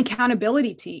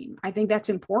accountability team. I think that's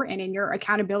important. And your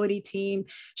accountability team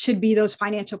should be those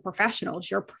financial professionals,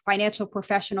 your financial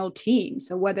professional team.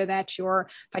 So whether that's your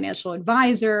financial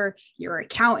advisor, your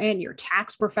accountant, your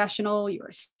tax professional, your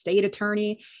estate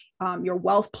attorney, your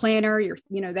wealth planner,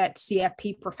 that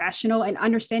CFP professional, and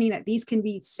understanding that these can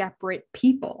be separate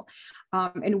people.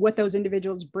 And what those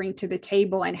individuals bring to the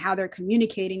table and how they're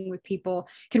communicating with people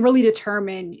can really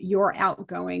determine your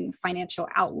outgoing financial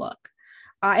outlook.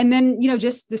 And then,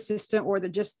 just the system, or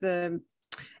the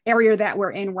area that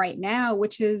we're in right now,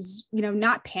 which is,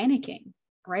 not panicking,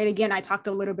 right? Again, I talked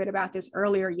a little bit about this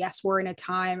earlier. Yes, we're in a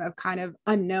time of kind of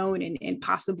unknown and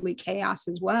possibly chaos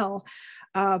as well.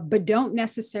 But don't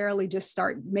necessarily just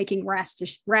start making rash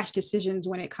decisions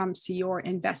when it comes to your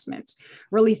investments.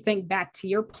 Really think back to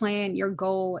your plan, your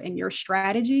goal, and your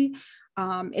strategy.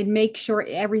 And make sure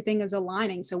everything is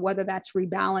aligning. So whether that's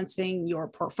rebalancing your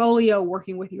portfolio,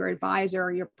 working with your advisor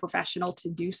or your professional to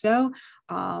do so,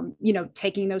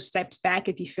 taking those steps back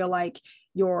if you feel like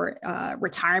your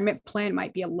retirement plan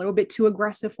might be a little bit too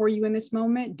aggressive for you in this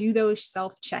moment, do those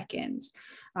self check-ins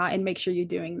and make sure you're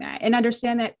doing that. And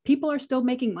understand that people are still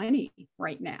making money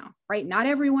right now, right? Not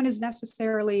everyone is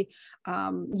necessarily,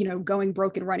 going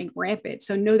broke and running rampant.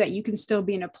 So know that you can still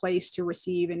be in a place to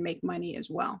receive and make money as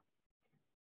well.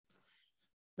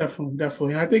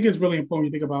 Definitely. And I think it's really important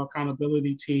you think about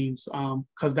accountability teams,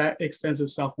 because that extends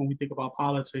itself when we think about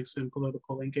politics and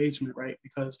political engagement, right?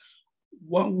 Because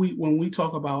when we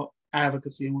talk about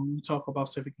advocacy and when we talk about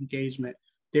civic engagement,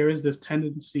 there is this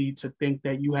tendency to think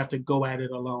that you have to go at it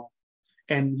alone.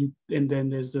 And then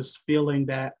there's this feeling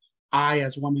that I,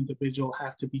 as one individual,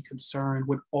 have to be concerned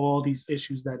with all these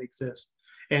issues that exist,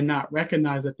 and not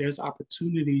recognize that there's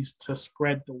opportunities to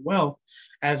spread the wealth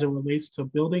as it relates to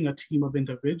building a team of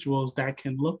individuals that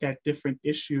can look at different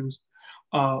issues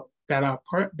that are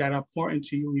important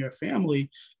to you and your family,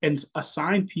 and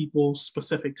assign people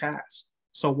specific tasks.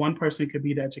 So one person could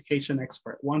be the education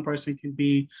expert, one person can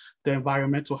be the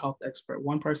environmental health expert,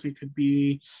 one person could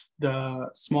be the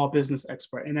small business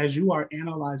expert. And as you are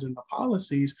analyzing the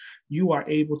policies, you are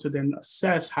able to then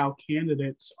assess how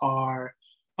candidates are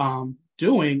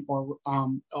doing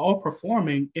or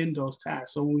performing in those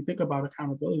tasks. So when we think about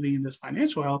accountability in this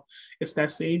financial health, it's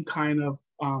that same kind of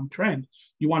trend.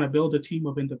 You want to build a team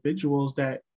of individuals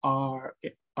that are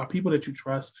people that you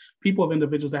trust, people of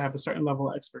individuals that have a certain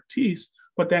level of expertise,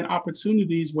 but then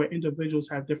opportunities where individuals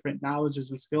have different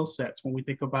knowledges and skill sets. When we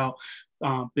think about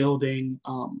building,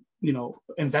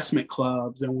 investment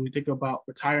clubs, and when we think about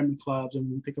retirement clubs, and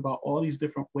when we think about all these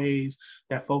different ways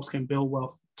that folks can build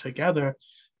wealth together,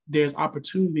 there's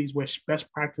opportunities where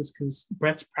best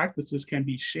practices can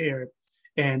be shared,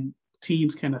 and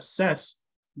teams can assess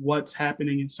what's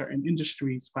happening in certain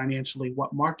industries financially,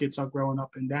 what markets are growing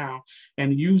up and down,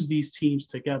 and use these teams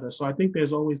together. So I think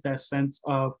there's always that sense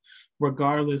of,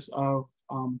 regardless of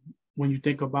when you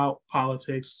think about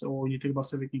politics or you think about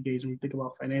civic engagement, you think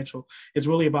about financial, it's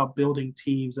really about building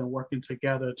teams and working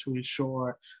together to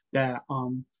ensure that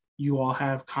you all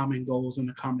have common goals and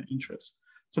a common interest.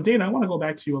 So Dana, I want to go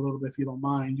back to you a little bit, if you don't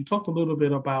mind. You talked a little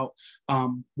bit about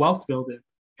wealth building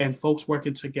and folks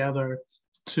working together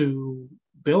to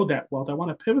build that wealth. I want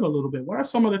to pivot a little bit. What are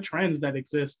some of the trends that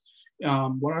exist?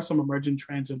 What are some emerging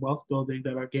trends in wealth building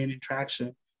that are gaining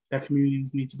traction that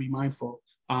communities need to be mindful?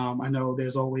 I know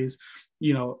there's always,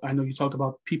 I know you talked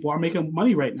about people are making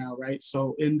money right now, right?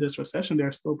 So in this recession, there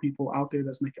are still people out there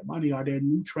that's making money. Are there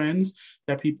new trends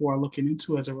that people are looking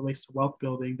into as it relates to wealth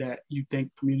building that you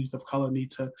think communities of color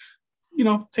need to,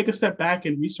 take a step back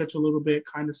and research a little bit,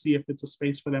 kind of see if it's a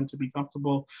space for them to be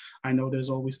comfortable? I know there's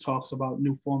always talks about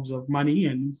new forms of money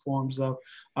and new forms of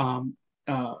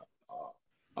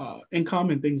income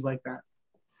and things like that.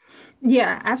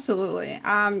 Yeah, absolutely.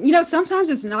 Sometimes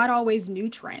it's not always new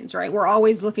trends, right? We're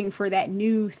always looking for that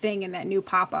new thing and that new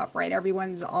pop-up, right?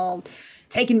 Everyone's all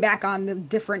taken back on the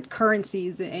different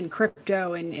currencies and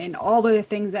crypto and all of the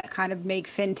things that kind of make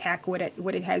fintech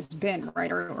what it has been,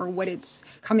 right? Or what it's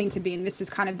coming to be. And this is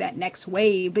kind of that next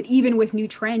wave. But even with new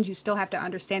trends, you still have to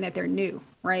understand that they're new,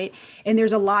 right? And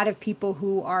there's a lot of people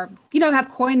who are, have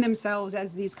coined themselves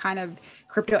as these kind of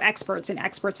crypto experts and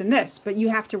experts in this, but you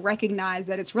have to recognize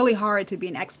that it's really hard to be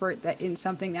an expert in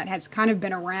something that has kind of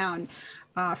been around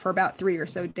for about 3 or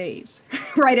so days,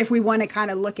 right? If we want to kind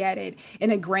of look at it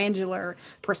in a granular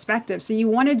perspective. So you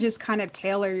want to just kind of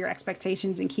tailor your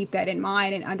expectations and keep that in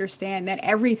mind and understand that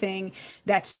everything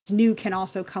that's new can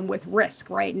also come with risk,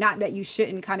 right? Not that you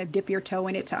shouldn't kind of dip your toe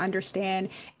in it to understand,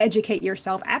 educate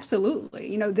yourself.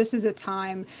 Absolutely. This is a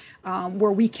time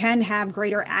where we can have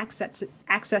greater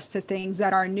access to things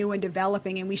that are new and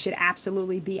developing, and we should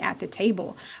absolutely be at the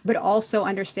table, but also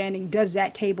understanding, does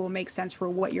that table make sense for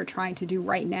what you're trying to do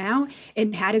right now?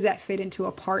 And how does that fit into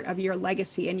a part of your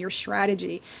legacy and your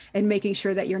strategy, and making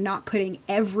sure that you're not putting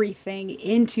everything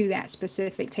into that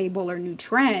specific table or new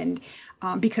trend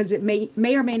because it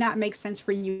may or may not make sense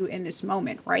for you in this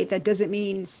moment, right? That doesn't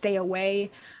mean stay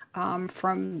away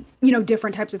from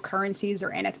different types of currencies or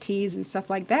NFTs and stuff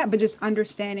like that, but just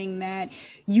understanding that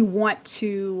you want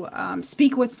to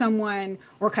speak with someone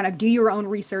or kind of do your own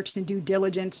research and due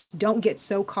diligence. Don't get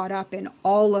so caught up in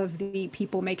all of the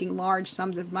people making large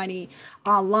sums of money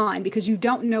online, because you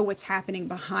don't know what's happening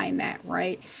behind that,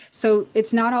 right? So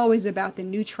it's not always about the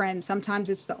new trends. Sometimes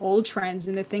it's the old trends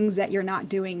and the things that you're not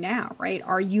doing now, right?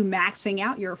 Are you maxing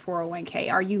out your 401k?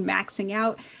 Are you maxing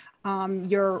out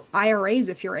your IRAs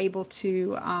if you're able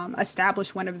to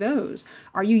establish one of those?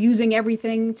 Are you using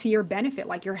everything to your benefit,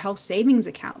 like your health savings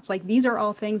accounts? Like, these are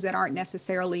all things that aren't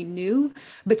necessarily new,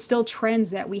 but still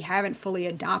trends that we haven't fully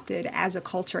adopted as a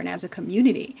culture and as a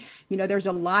community. There's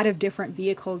a lot of different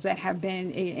vehicles that have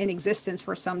been in existence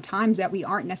for some times that we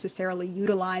aren't necessarily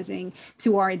utilizing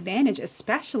to our advantage,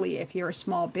 especially if you're a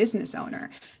small business owner.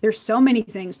 There's so many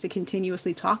things to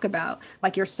continuously talk about,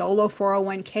 like your solo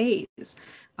 401ks.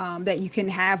 That you can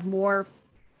have more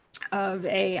of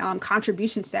a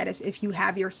contribution status if you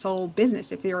have your sole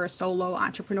business, if you're a solo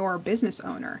entrepreneur or business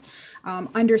owner.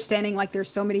 Understanding like there's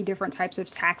so many different types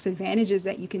of tax advantages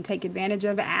that you can take advantage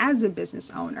of as a business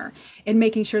owner, and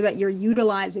making sure that you're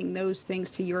utilizing those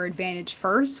things to your advantage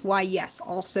first. Why, yes,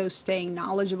 also staying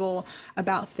knowledgeable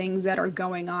about things that are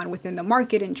going on within the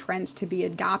market and trends to be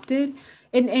adopted.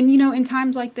 And in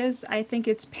times like this, I think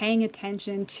it's paying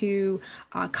attention to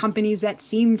companies that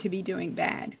seem to be doing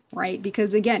bad, right?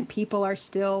 Because again, people are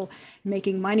still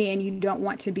making money, and you don't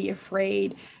want to be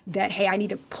afraid that, hey, I need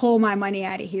to pull my money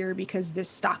out of here because this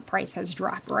stock price has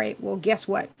dropped, right? Well, guess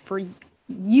what? For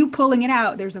you pulling it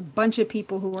out, there's a bunch of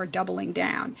people who are doubling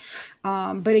down.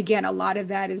 But again, a lot of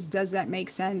that is, does that make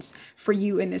sense for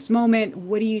you in this moment?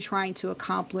 What are you trying to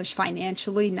accomplish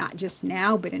financially, not just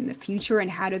now, but in the future?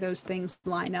 And how do those things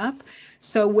line up?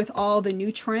 So with all the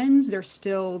new trends, there's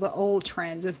still the old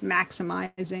trends of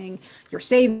maximizing your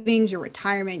savings, your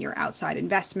retirement, your outside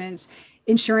investments,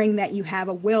 ensuring that you have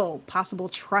a will, possible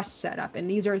trust set up. And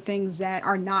these are things that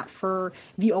are not for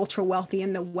the ultra wealthy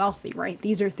and the wealthy, right?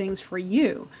 These are things for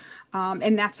you.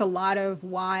 And that's a lot of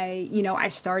why, I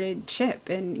started CHIP,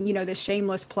 and, the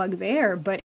shameless plug there,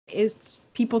 but is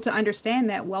people to understand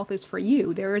that wealth is for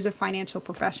you. There is a financial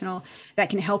professional that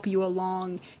can help you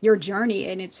along your journey.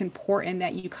 And it's important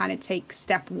that you kind of take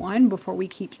step 1 before we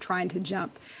keep trying to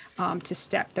jump to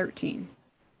step 13.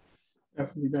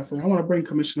 Definitely. I want to bring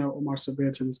Commissioner Omar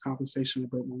Sabir to this conversation a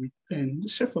bit and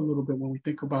shift a little bit when we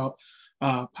think about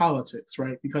politics,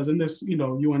 right? Because in this,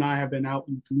 you and I have been out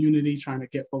in the community trying to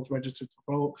get folks registered to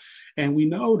vote. And we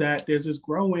know that there's this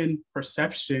growing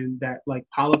perception that like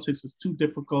politics is too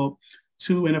difficult,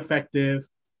 too ineffective,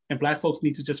 and Black folks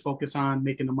need to just focus on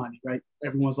making the money, right?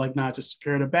 Everyone's like, nah, just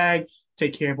secure the bag,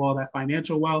 take care of all that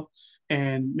financial wealth,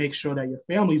 and make sure that your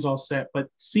family's all set. But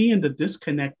seeing the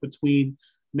disconnect between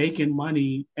making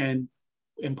money and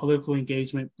political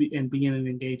engagement and being an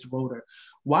engaged voter.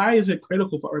 Why is it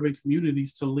critical for urban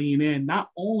communities to lean in,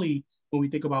 not only when we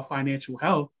think about financial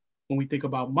health, when we think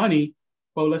about money,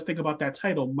 but let's think about that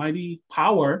title, money,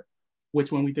 power,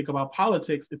 which when we think about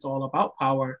politics, it's all about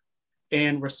power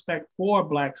and respect for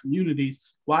Black communities.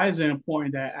 Why is it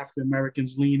important that African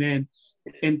Americans lean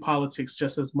in politics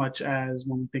just as much as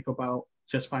when we think about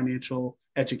just financial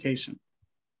education?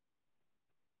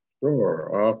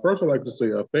 Sure. First, I'd like to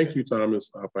say thank you, Thomas,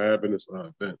 for having this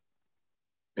event.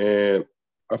 And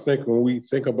I think when we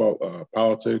think about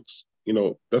politics,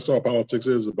 that's all politics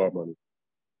is about money.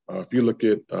 If you look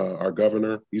at our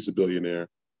governor, he's a billionaire.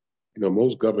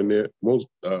 Most governors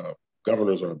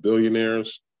are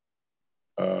billionaires.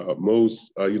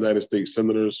 Most United States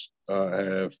senators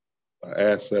have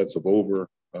assets of over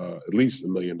at least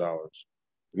 $1 million.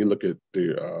 You look at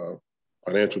their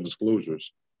financial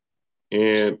disclosures.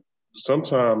 And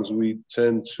sometimes we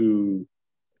tend to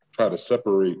try to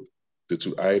separate the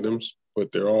two items, but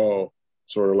they're all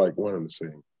sort of like one and the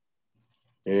same.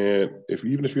 And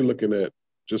even if you're looking at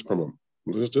just from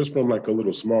like a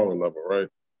little smaller level, right?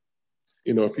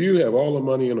 If you have all the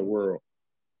money in the world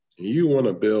and you want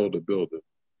to build a building,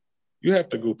 you have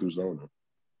to go through zoning.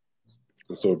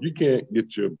 And so if you can't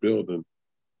get your building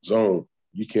zoned,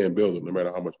 you can't build it no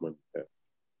matter how much money you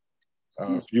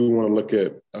have. If you want to look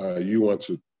at, you want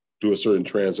to do a certain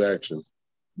transaction,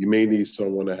 you may need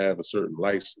someone to have a certain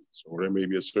license, or there may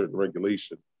be a certain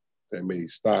regulation that may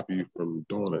stop you from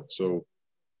doing it. So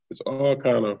it's all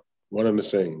kind of one and the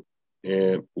same.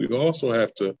 And we also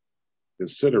have to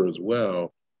consider as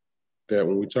well that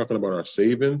when we're talking about our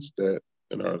savings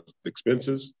and our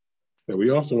expenses, that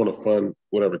we also want to fund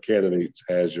whatever candidates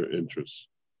has your interests.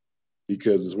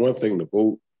 Because it's one thing to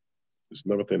vote, it's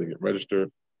another thing to get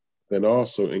registered. Then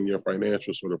also in your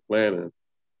financial sort of planning,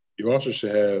 you also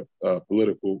should have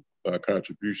political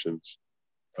contributions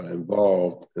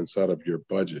involved inside of your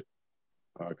budget.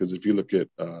 Because if you look at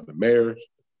the mayor of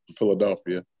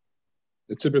Philadelphia,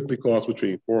 it typically costs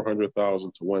between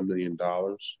 $400,000 to $1 million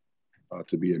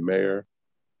to be a mayor.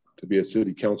 To be a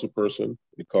city council person,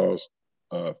 it costs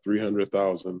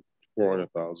 $300,000 to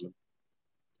 $400,000. To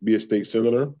be a state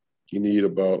senator, you need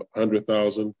about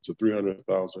 $100,000 to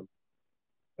 $300,000.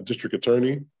 A district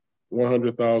attorney,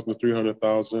 $100,000 to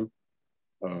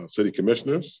 $300,000. City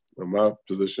commissioners, in my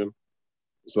position,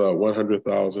 it's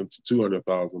 $100,000 to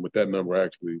 $200,000, but that number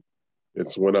actually,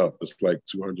 it's went up. It's like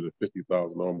 $250,000,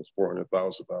 almost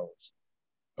 $400,000.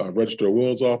 Register of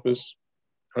Wills office,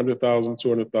 $100,000,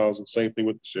 $200,000, same thing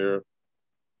with the sheriff.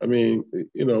 I mean,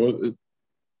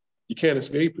 you can't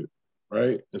escape it,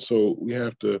 right? And so we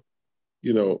have to,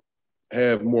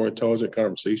 have more intelligent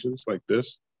conversations like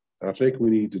this. And I think we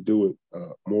need to do it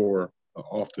more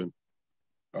often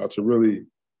to really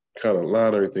kind of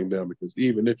line everything down, because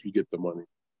even if you get the money,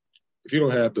 if you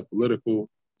don't have the political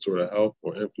sort of help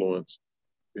or influence,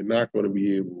 you're not going to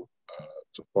be able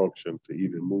to function, to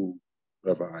even move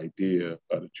whatever idea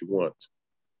that you want.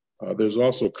 There's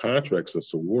also contracts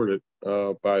that's awarded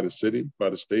by the city, by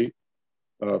the state.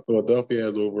 Philadelphia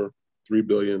has over $3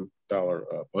 billion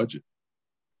budget.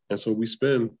 And so we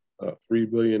spend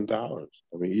 $3 billion.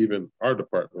 I mean, even our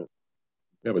department,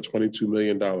 we have a $22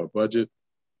 million budget.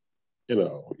 You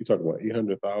talk about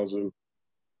 800,000,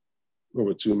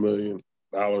 over $2 million,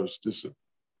 just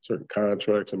certain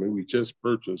contracts. I mean, we just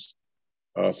purchased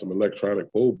some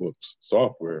electronic poll books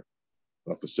software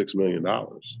for $6 million.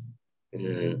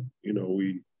 And,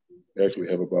 we actually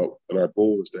have and our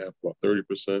goal is to have about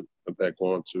 30% of that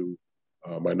going to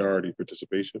minority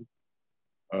participation.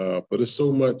 But it's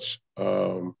so much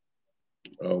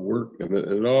work, and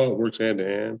it all works hand in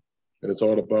hand, and it's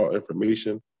all about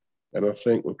information. And I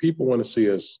think when people want to see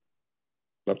us,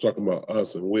 and I'm talking about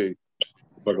us and I'm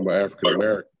talking about African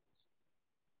Americans,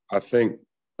 I think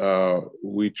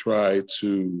we try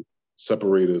to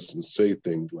separate us and say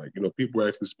things like, people are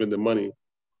actually spending money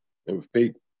and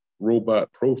fake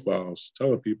robot profiles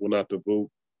telling people not to vote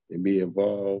and be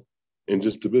involved in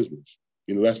just the business.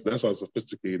 That's how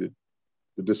sophisticated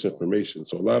the disinformation.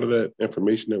 So a lot of that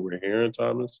information that we're hearing,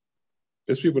 Thomas,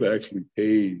 there's people that actually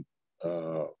pay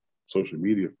social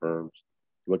media firms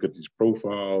to look at these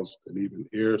profiles and even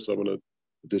hear some of the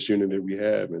disunity that we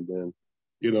have, and then,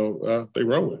 they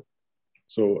run with it.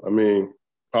 So, I mean,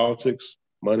 politics,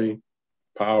 money,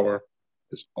 power,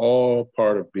 it's all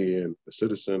part of being a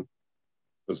citizen.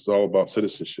 It's all about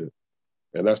citizenship.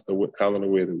 And that's kind of the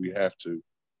way that we have to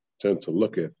tend to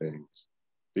look at things.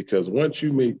 Because once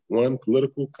you make one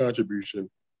political contribution,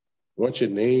 once your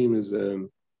name is in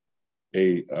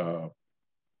the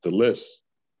list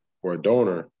for a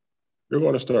donor, you're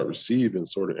going to start receiving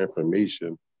sort of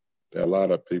information that a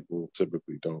lot of people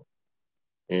typically don't.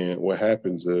 And what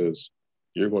happens is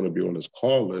you're going to be on this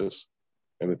call list,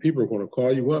 and the people are going to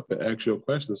call you up and ask you a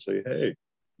question and say, hey,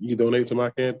 you can donate to my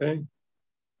campaign.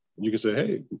 And you can say,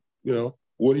 hey,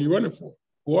 what are you running for?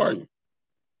 Who are you?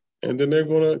 And then they're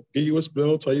going to give you a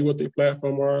spill, tell you what their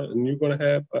platform are, and you're going to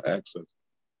have access.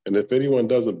 And if anyone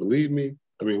doesn't believe me,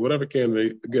 I mean, whatever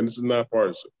candidate, again, this is not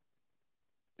partisan.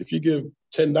 If you give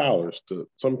 $10 to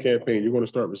some campaign, you're going to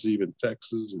start receiving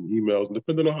texts and emails, and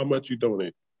depending on how much you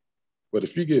donate. But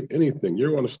if you give anything,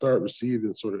 you're going to start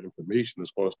receiving sort of information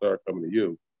that's going to start coming to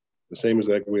you. The same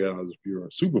exact way as if you're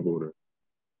a super voter.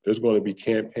 There's going to be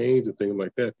campaigns and things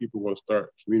like that. People want to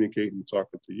start communicating and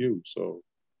talking to you. So,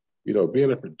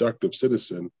 being a productive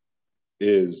citizen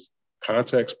is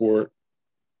contact sport,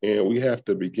 and we have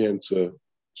to begin to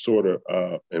sort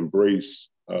of embrace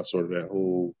sort of that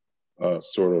whole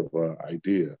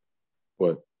idea.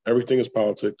 But everything is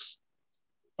politics.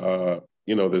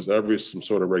 There's some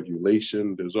sort of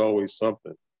regulation. There's always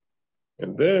something.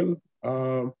 And then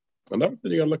another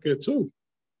thing you got to look at too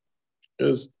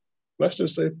is, let's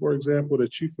just say, for example,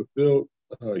 that you fulfilled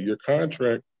your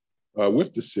contract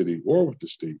with the city or with the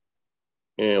state.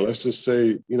 And let's just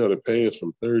say, the pay is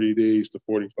from 30 days to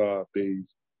 45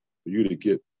 days for you to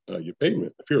get your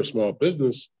payment. If you're a small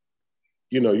business,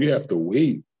 you have to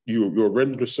wait. You're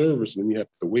rendered a service, and then you have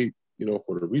to wait,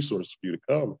 for the resources for you to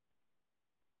come.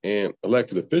 And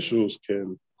elected officials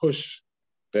can push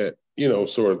that,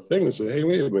 sort of thing and say, hey,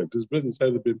 wait a minute, this business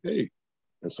hasn't been paid.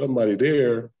 And somebody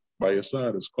there by your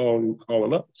side is calling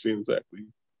up, seeing exactly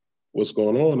what's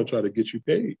going on to try to get you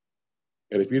paid.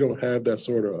 And if you don't have that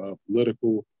sort of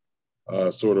political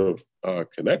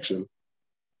connection,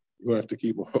 you have to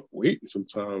keep waiting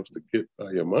sometimes to get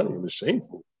your money, and it's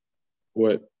shameful.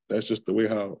 But that's just the way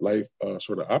how life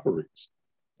sort of operates.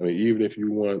 I mean, even if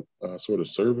you want sort of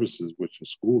services, which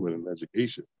is schooling and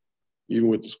education, even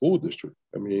with the school district,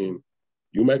 I mean,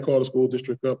 you might call the school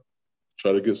district up,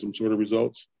 try to get some sort of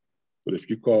results. But if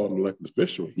you call an elected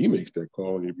official, he makes that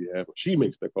call on your behalf, or she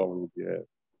makes that call on your behalf,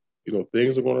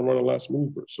 things are going to run a lot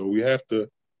smoother. So we have to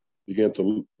begin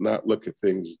to not look at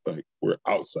things like we're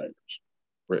outsiders,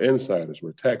 we're insiders,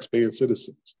 we're taxpaying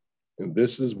citizens. And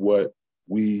this is what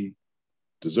we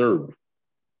deserve.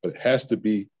 But it has to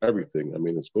be everything. I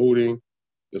mean, it's voting,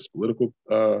 it's political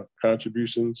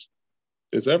contributions,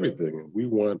 it's everything. And we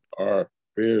want our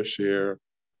fair share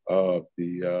of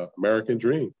the American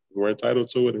dream. We're entitled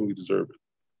to it, and we deserve it.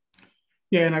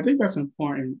 Yeah, and I think that's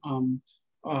important.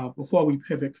 Before we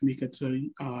pivot, Kameka,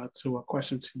 to a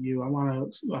question to you, I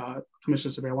want to,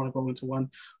 Commissioner Sabir, I want to go into one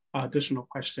additional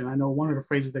question. I know one of the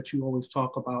phrases that you always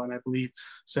talk about, and I believe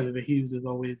Senator Hughes is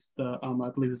always the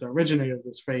originator of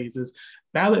this phrase, is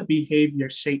ballot behavior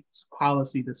shapes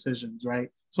policy decisions, right?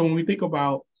 So when we think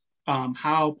about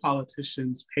how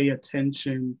politicians pay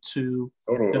attention to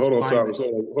Hold on,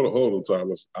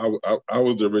 Thomas. I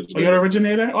was the originator. Oh, you're the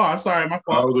originator? Oh, I'm sorry, my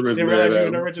fault. I was the originator. I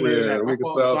didn't realize you were the originator. My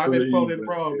fault. So I've been quoted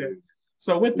wrong.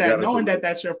 So with that, knowing that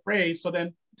that's your phrase, so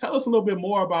then tell us a little bit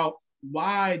more about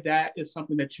why that is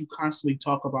something that you constantly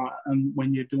talk about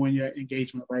when you're doing your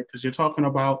engagement, right? Because you're talking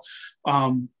about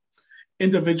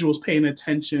individuals paying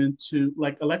attention to,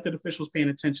 like elected officials paying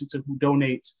attention to who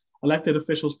donates, elected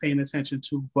officials paying attention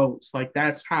to votes. Like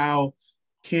that's how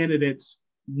candidates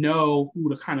know who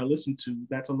to kind of listen to.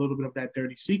 That's a little bit of that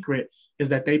dirty secret, is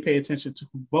that they pay attention to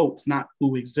who votes, not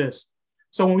who exists.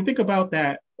 So when we think about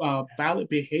that ballot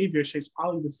behavior shapes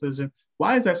policy decision,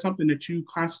 why is that something that you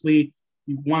constantly,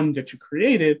 one, that you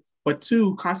created, but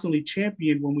two, constantly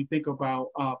champion when we think about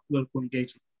political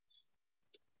engagement?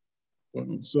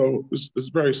 So it's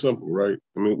very simple, right?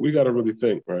 I mean, we got to really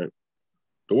think, right?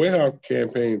 The way how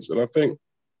campaigns, and I think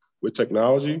with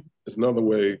technology, it's another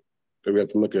way that we have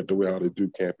to look at the way how they do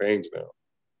campaigns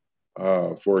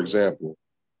now. For example,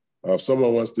 if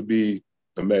someone wants to be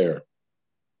a mayor,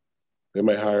 they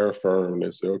might hire a firm and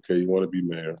they say, okay, you want to be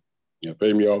mayor,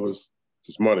 pay me all this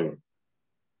money.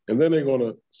 And then they're going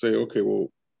to say, okay, you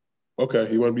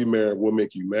want to be mayor, we'll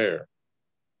make you mayor.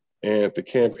 And the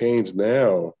campaigns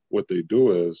now, what they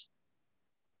do is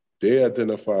they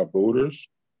identify voters,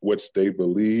 which they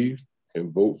believe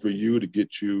can vote for you to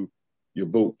get you your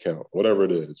vote count, whatever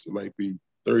it is. It might be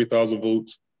 30,000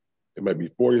 votes, It might be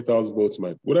 40,000 votes,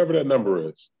 whatever that number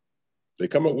is. They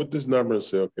come up with this number and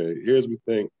say, okay, here's what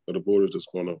we think of the voters that's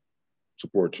going to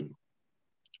support you.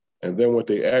 And then what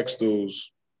they ask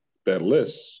that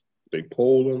list, they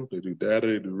poll them, they do data,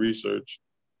 they do research,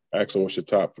 ask them what's your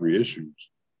top 3 issues.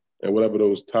 And whatever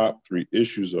those top 3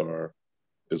 issues are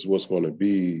is what's going to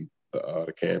be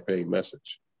the campaign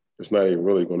message. It's not even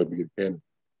really going to be a candidate.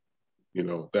 You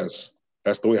know, that's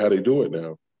the way how they do it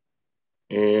now.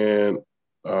 And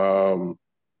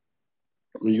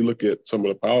when you look at some of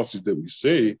the policies that we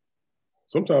see,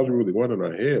 sometimes we really wonder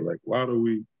in our head, like, why are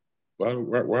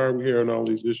we hearing all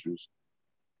these issues?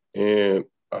 And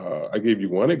I gave you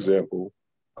one example,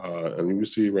 and you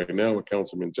see right now with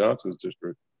Councilman Johnson's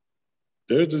district,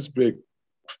 there's this big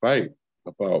fight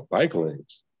about bike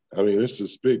lanes. I mean, it's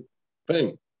this big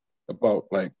thing about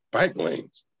like bike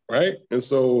lanes, right? And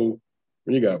so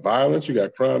when you got violence, you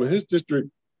got crime, and his district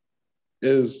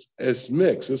it's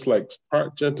mixed. It's like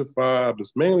part gentrified,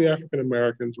 it's mainly African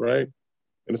Americans, right?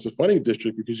 And it's a funny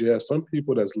district because you have some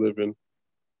people that's living,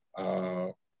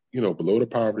 below the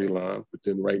poverty line, but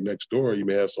then right next door, you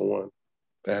may have someone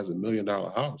that has $1 million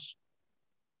house.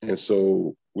 And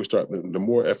so we're starting, the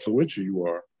more affluential you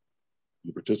are,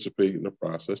 you participate in the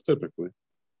process typically.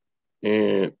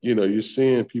 And, you're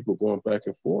seeing people going back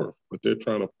and forth, but they're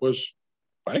trying to push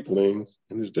bike lanes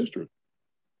in this district.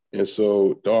 And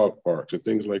so dog parks and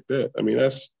things like that. I mean,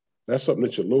 that's something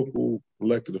that your local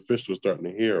elected officials are starting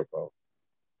to hear about.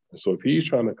 And so if he's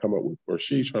trying to come up with, or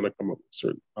she's trying to come up with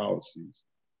certain policies,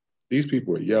 these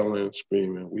people are yelling,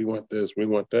 screaming, we want this, we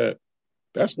want that.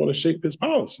 That's going to shape his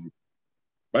policy.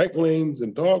 Bike lanes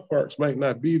and dog parks might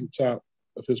not be the top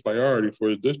of his priority for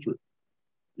his district.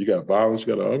 You got violence,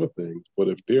 you got other things, but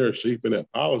if they're shaping that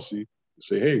policy,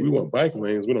 say, hey, we want bike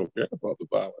lanes, we don't care about the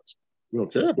violence. We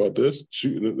don't care about this,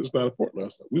 shooting, it's not important to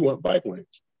us. We want bike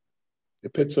lanes.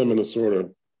 It puts them in a sort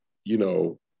of,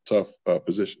 tough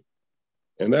position.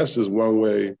 And that's just one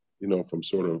way, from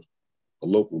sort of a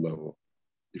local level.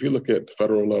 If you look at the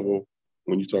federal level,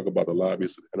 when you talk about the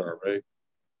lobbyists of the NRA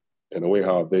and the way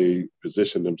how they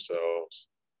position themselves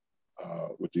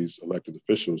with these elected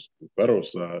officials on the federal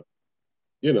side,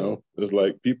 it's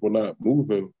like people not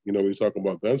moving, when you talk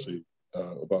about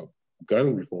about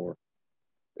gun reform,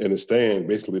 and it's staying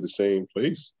basically the same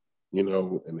place, and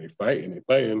they fight and they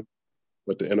fighting,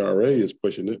 but the NRA is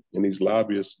pushing it, and these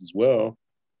lobbyists as well,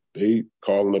 they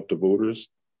calling up the voters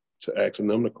to asking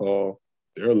them to call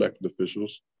their elected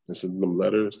officials and sending them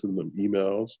letters, sending them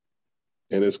emails,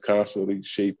 and it's constantly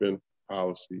shaping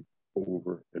policy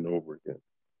over and over again.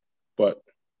 But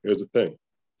here's the thing,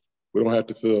 we don't have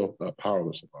to feel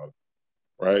powerless about it,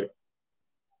 right?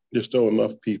 There's still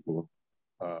enough people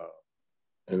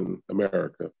in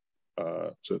America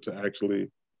to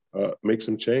actually make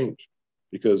some change,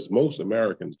 because most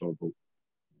Americans don't vote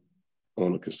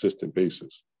on a consistent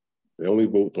basis. They only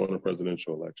vote on a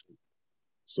presidential election.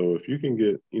 So if you can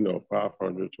get,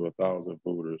 500 to 1,000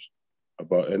 voters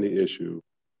about any issue,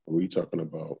 and we're talking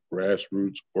about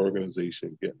grassroots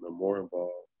organization, getting them more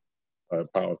involved in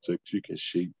politics, you can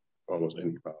shape almost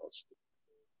any policy.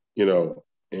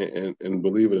 And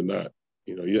believe it or not,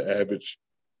 your average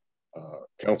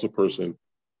council person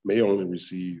may only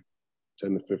receive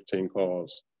 10 to 15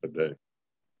 calls a day.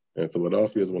 And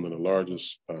Philadelphia is one of the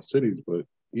largest cities, but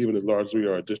even as large as we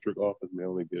are, a district office may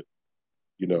only get,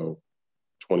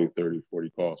 20, 30, 40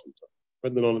 calls sometimes,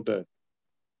 depending on the day.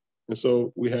 And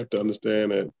so we have to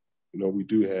understand that, we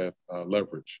do have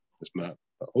leverage. It's not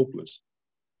hopeless.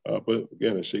 But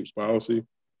again, it shapes policy.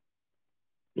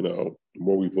 The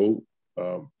more we vote,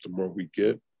 the more we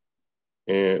get.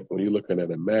 And when you're looking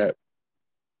at a map,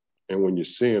 and when you're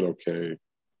seeing, okay,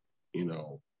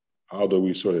 how do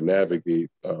we sort of navigate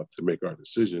to make our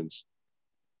decisions,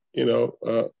 you'll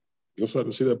start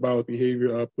to see that ballot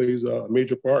behavior plays a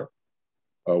major part.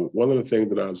 One of the things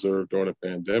that I observed during the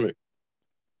pandemic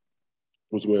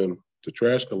was when the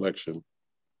trash collection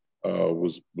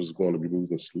was going to be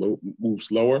moved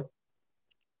slower.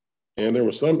 And there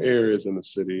were some areas in the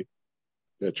city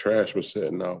that trash was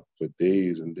sitting out for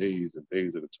days and days and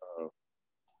days at a time.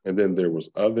 And then there was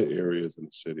other areas in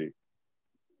the city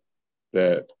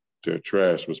that their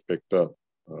trash was picked up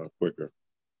quicker.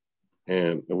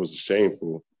 And it was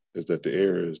shameful is that the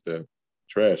areas that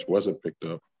trash wasn't picked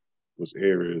up was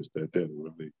areas that didn't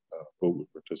really vote and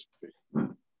participate.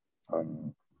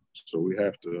 So we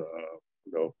have to,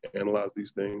 analyze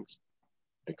these things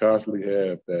and constantly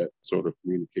have that sort of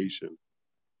communication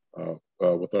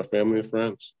with our family and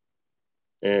friends.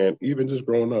 And even just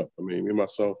growing up, I mean, me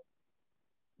myself,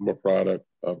 I'm a product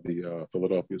of the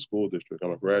Philadelphia School District.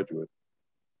 I'm a graduate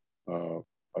of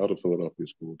the Philadelphia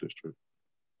School District.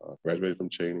 graduated from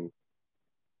Cheney.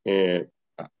 And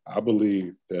I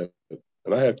believe that,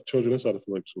 and I have children inside the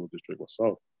Philadelphia School District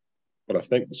myself, but I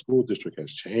think the school district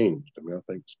has changed. I mean, I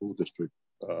think the school district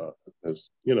has,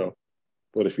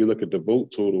 but if you look at the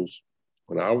vote totals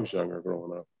when I was younger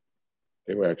growing up,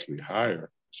 they were actually higher.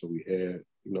 So we had,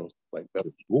 like better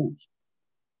schools.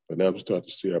 But now we start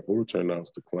to see our voter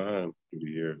turnouts decline through the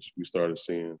years. We started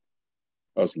seeing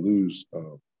us lose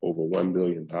over $1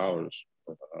 billion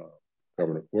when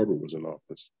Governor Corbett was in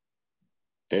office.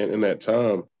 And in that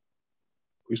time,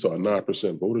 we saw a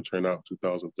 9% voter turnout in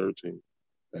 2013.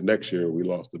 And next year, we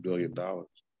lost $1 billion.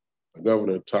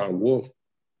 Governor Tom Wolf,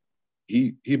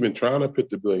 he'd been trying to put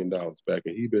the $1 billion back,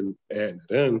 and he'd been adding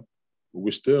it in, but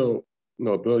we're still,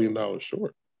 $1 billion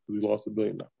short. We lost $1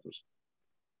 billion.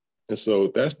 And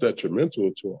so that's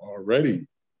detrimental to already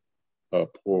a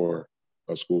poor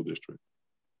school district.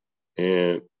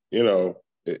 And,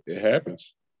 it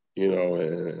happens,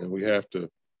 and we have to,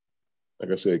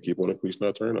 like I said, keep on increasing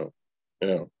our turnout.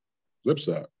 Now, flip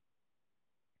side,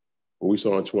 what we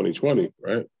saw in 2020,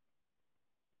 right?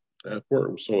 That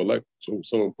part was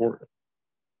so important.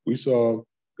 We saw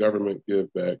government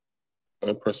give back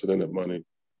unprecedented money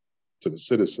to the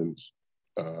citizens.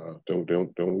 Don't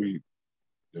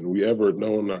we ever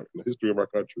know in the history of our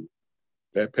country?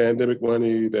 That pandemic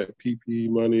money, that PPE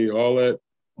money, all that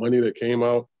money that came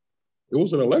out, it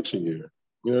was an election year.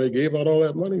 They gave out all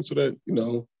that money so that,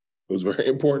 it was a very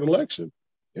important election.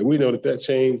 And we know that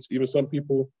changed even some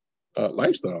people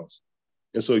lifestyles.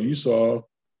 And so you saw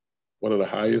one of the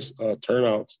highest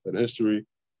turnouts in the history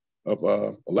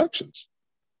of elections,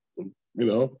 and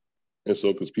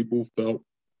so because people felt,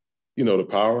 the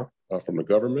power from the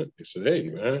government, they said, hey,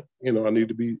 man, I need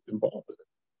to be involved in it.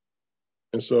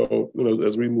 And so,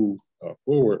 as we move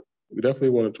forward, we definitely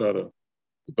want to try to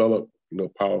develop,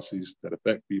 policies that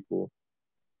affect people.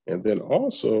 And then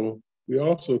we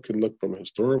also can look from a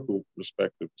historical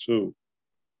perspective too,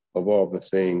 of all the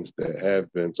things that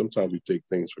have been, sometimes we take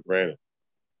things for granted,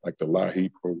 like the LAHI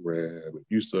program,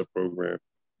 the USEF program,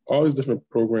 all these different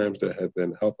programs that have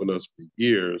been helping us for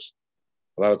years.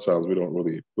 A lot of times we don't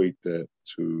really equate that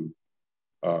to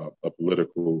a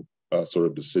political sort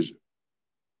of decision.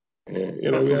 And,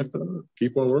 we have to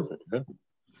keep on working. Yeah.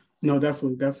 No,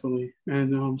 definitely.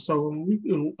 And so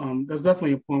that's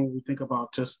definitely a point when we think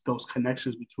about just those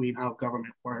connections between how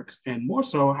government works, and more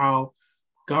so how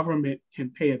government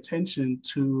can pay attention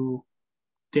to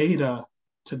data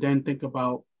to then think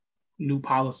about new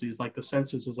policies. Like the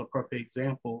census is a perfect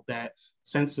example. That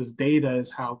census data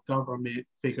is how government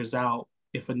figures out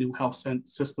if a new health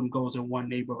system goes in one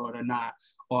neighborhood or not,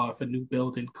 or if a new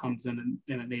building comes in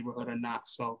a neighborhood or not.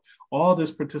 So all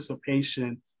this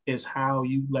participation is how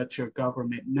you let your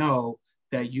government know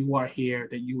that you are here,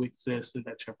 that you exist, and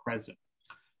that you're present.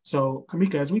 So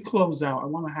Kameka, as we close out, I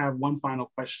want to have one final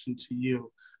question to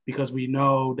you, because we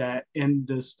know that in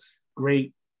this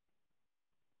great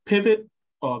pivot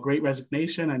or great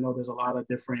resignation, I know there's a lot of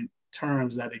different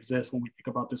terms that exist when we think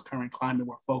about this current climate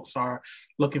where folks are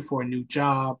looking for a new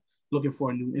job, looking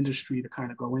for a new industry to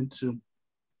kind of go into.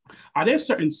 Are there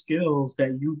certain skills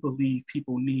that you believe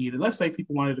people need? And let's say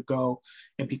people wanted to go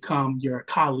and become your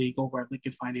colleague over at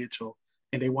Lincoln Financial,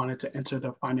 and they wanted to enter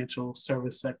the financial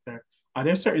service sector. Are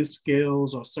there certain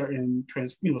skills or certain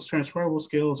transferable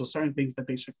skills or certain things that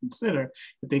they should consider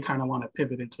if they kind of want to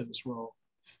pivot into this role?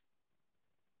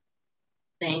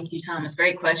 Thank you, Thomas.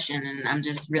 Great question. And I'm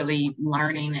just really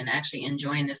learning and actually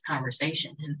enjoying this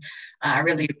conversation. And I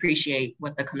really appreciate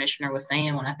what the commissioner was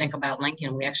saying. When I think about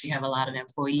Lincoln, we actually have a lot of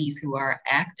employees who are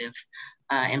active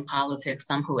in politics,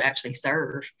 some who actually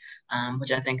serve,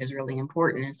 which I think is really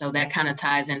important. And so that kind of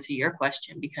ties into your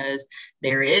question, because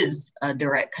there is a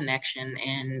direct connection,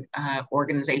 and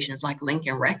organizations like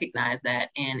Lincoln recognize that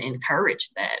and encourage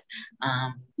that.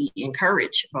 We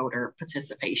encourage voter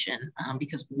participation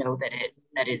because we know that it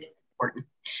is important.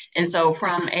 And so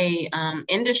from a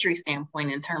industry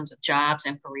standpoint, in terms of jobs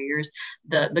and careers,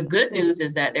 the good news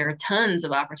is that there are tons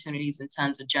of opportunities and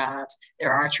tons of jobs.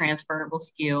 There are transferable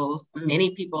skills.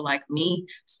 Many people like me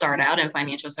start out in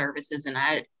financial services, and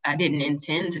I didn't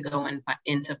intend to go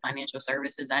into financial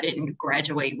services. I didn't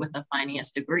graduate with a finance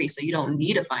degree, so you don't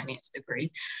need a finance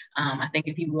degree. I think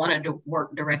if you wanted to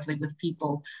work directly with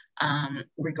people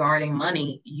regarding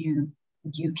money, you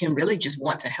can really just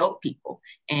want to help people,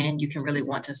 and you can really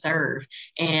want to serve.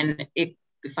 And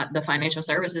the financial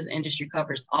services industry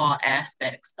covers all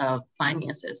aspects of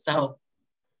finances. So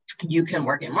you can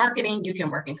work in marketing, you can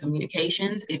work in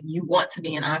communications. If you want to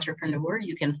be an entrepreneur,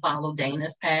 you can follow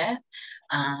Dana's path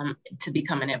to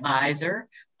become an advisor.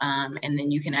 And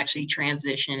then you can actually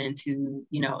transition into,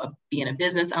 being a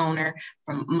business owner.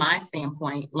 From my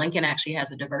standpoint, Lincoln actually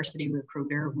has a diversity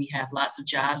recruiter. We have lots of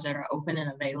jobs that are open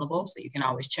and available, so you can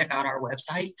always check out our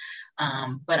website.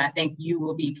 But I think you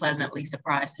will be pleasantly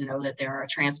surprised to know that there are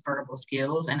transferable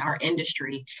skills, and our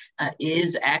industry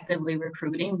is actively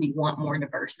recruiting. We want more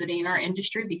diversity in our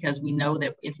industry because we know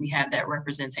that if we have that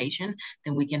representation,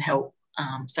 then we can help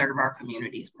serve our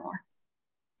communities more.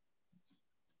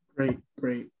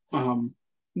 Great.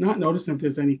 Not noticing if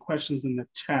there's any questions in the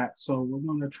chat, so we're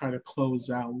going to try to close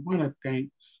out. We want to thank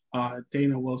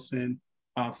Dana Wilson,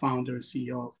 founder and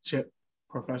CEO of CHIP,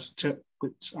 Professor CHIP,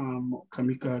 which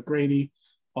Kameka, Grady,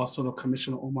 also the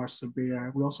Commissioner Omar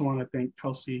Sabir. We also want to thank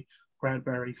Kelsey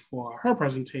Bradbury for her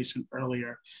presentation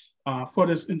earlier. For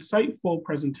this insightful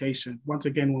presentation, once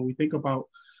again, when we think about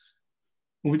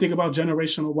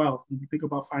generational wealth, when we think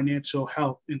about financial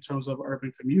health in terms of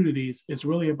urban communities, it's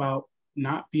really about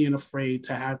not being afraid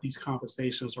to have these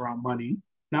conversations around money,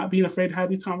 not being afraid to have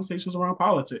these conversations around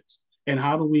politics. And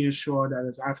how do we ensure that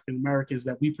as African Americans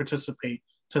that we participate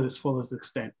to this fullest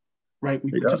extent, right?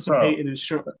 We participate in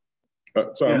ensure.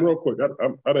 Real quick,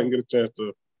 I didn't get a chance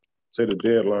to say the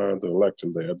deadlines and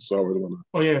election day. I just always want to.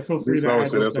 Oh yeah, feel free to.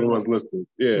 That's the ones listed.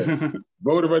 Yeah,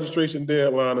 voter registration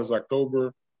deadline is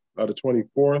October the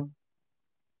 24th.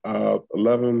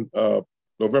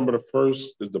 November the 1st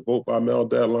is the vote by mail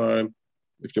deadline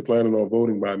if you're planning on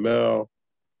voting by mail,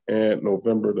 and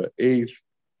November the 8th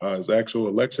is actual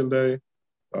election day.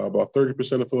 About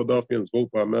 30% of Philadelphians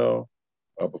vote by mail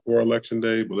before election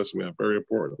day, but listen, we have a very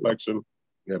important election.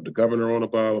 We have the governor on the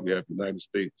ballot. We have the United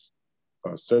States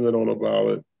Senate on the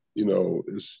ballot.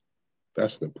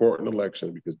 That's an important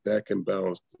election because that can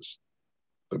balance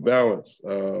the balance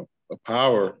of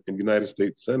power in the United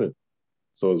States Senate.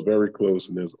 So it's very close,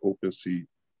 and there's open seat.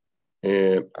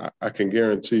 And I can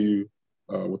guarantee you,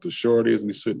 with the surety as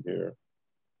we sit here,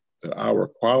 that our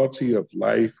quality of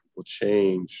life will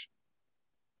change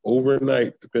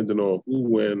overnight, depending on who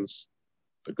wins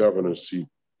the governor's seat in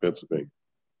Pennsylvania.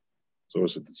 So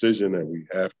it's a decision that we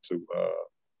have to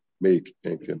make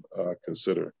and can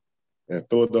consider. And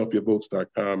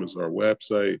PhiladelphiaVotes.com is our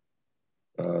website.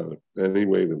 Any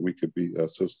way that we could be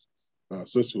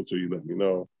assistable to you, let me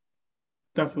know.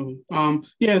 Definitely.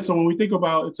 So when we think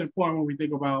about, it's important when we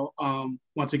think about,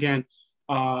 once again,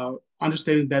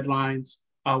 understanding deadlines,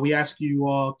 we ask you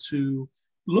all to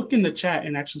look in the chat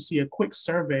and actually see a quick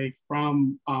survey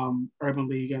from Urban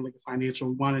League and Lincoln Financial.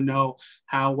 We want to know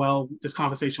how well this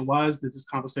conversation was. Did this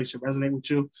conversation resonate with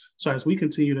you? So as we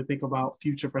continue to think about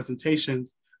future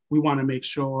presentations, we want to make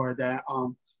sure that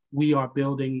we are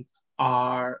building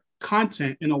our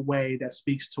content in a way that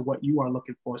speaks to what you are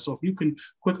looking for. So if you can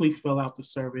quickly fill out the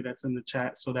survey that's in the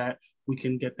chat so that we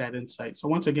can get that insight. So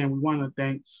once again, we want to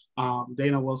thank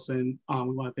Dana Wilson. We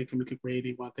want to thank Kameka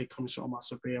Grady. We want to thank Commissioner Omar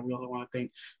Sabir. We also want to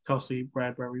thank Kelsey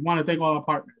Bradbury. We want to thank all our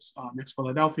partners, Next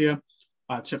Philadelphia,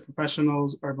 CHIP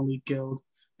Professionals, Urban League Guild,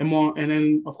 and more. And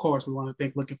then, of course, we want to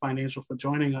thank Lincoln Financial for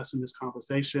joining us in this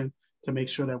conversation to make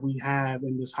sure that we have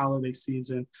in this holiday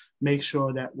season, make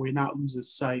sure that we're not losing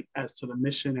sight as to the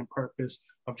mission and purpose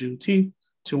of Juneteenth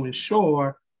to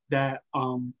ensure that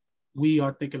we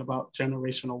are thinking about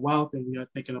generational wealth and we are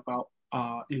thinking about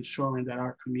ensuring that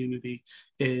our community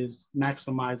is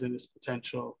maximizing its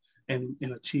potential and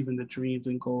achieving the dreams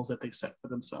and goals that they set for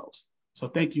themselves. So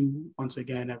thank you once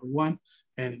again, everyone,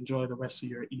 and enjoy the rest of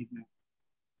your evening.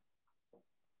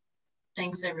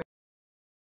 Thanks, everyone.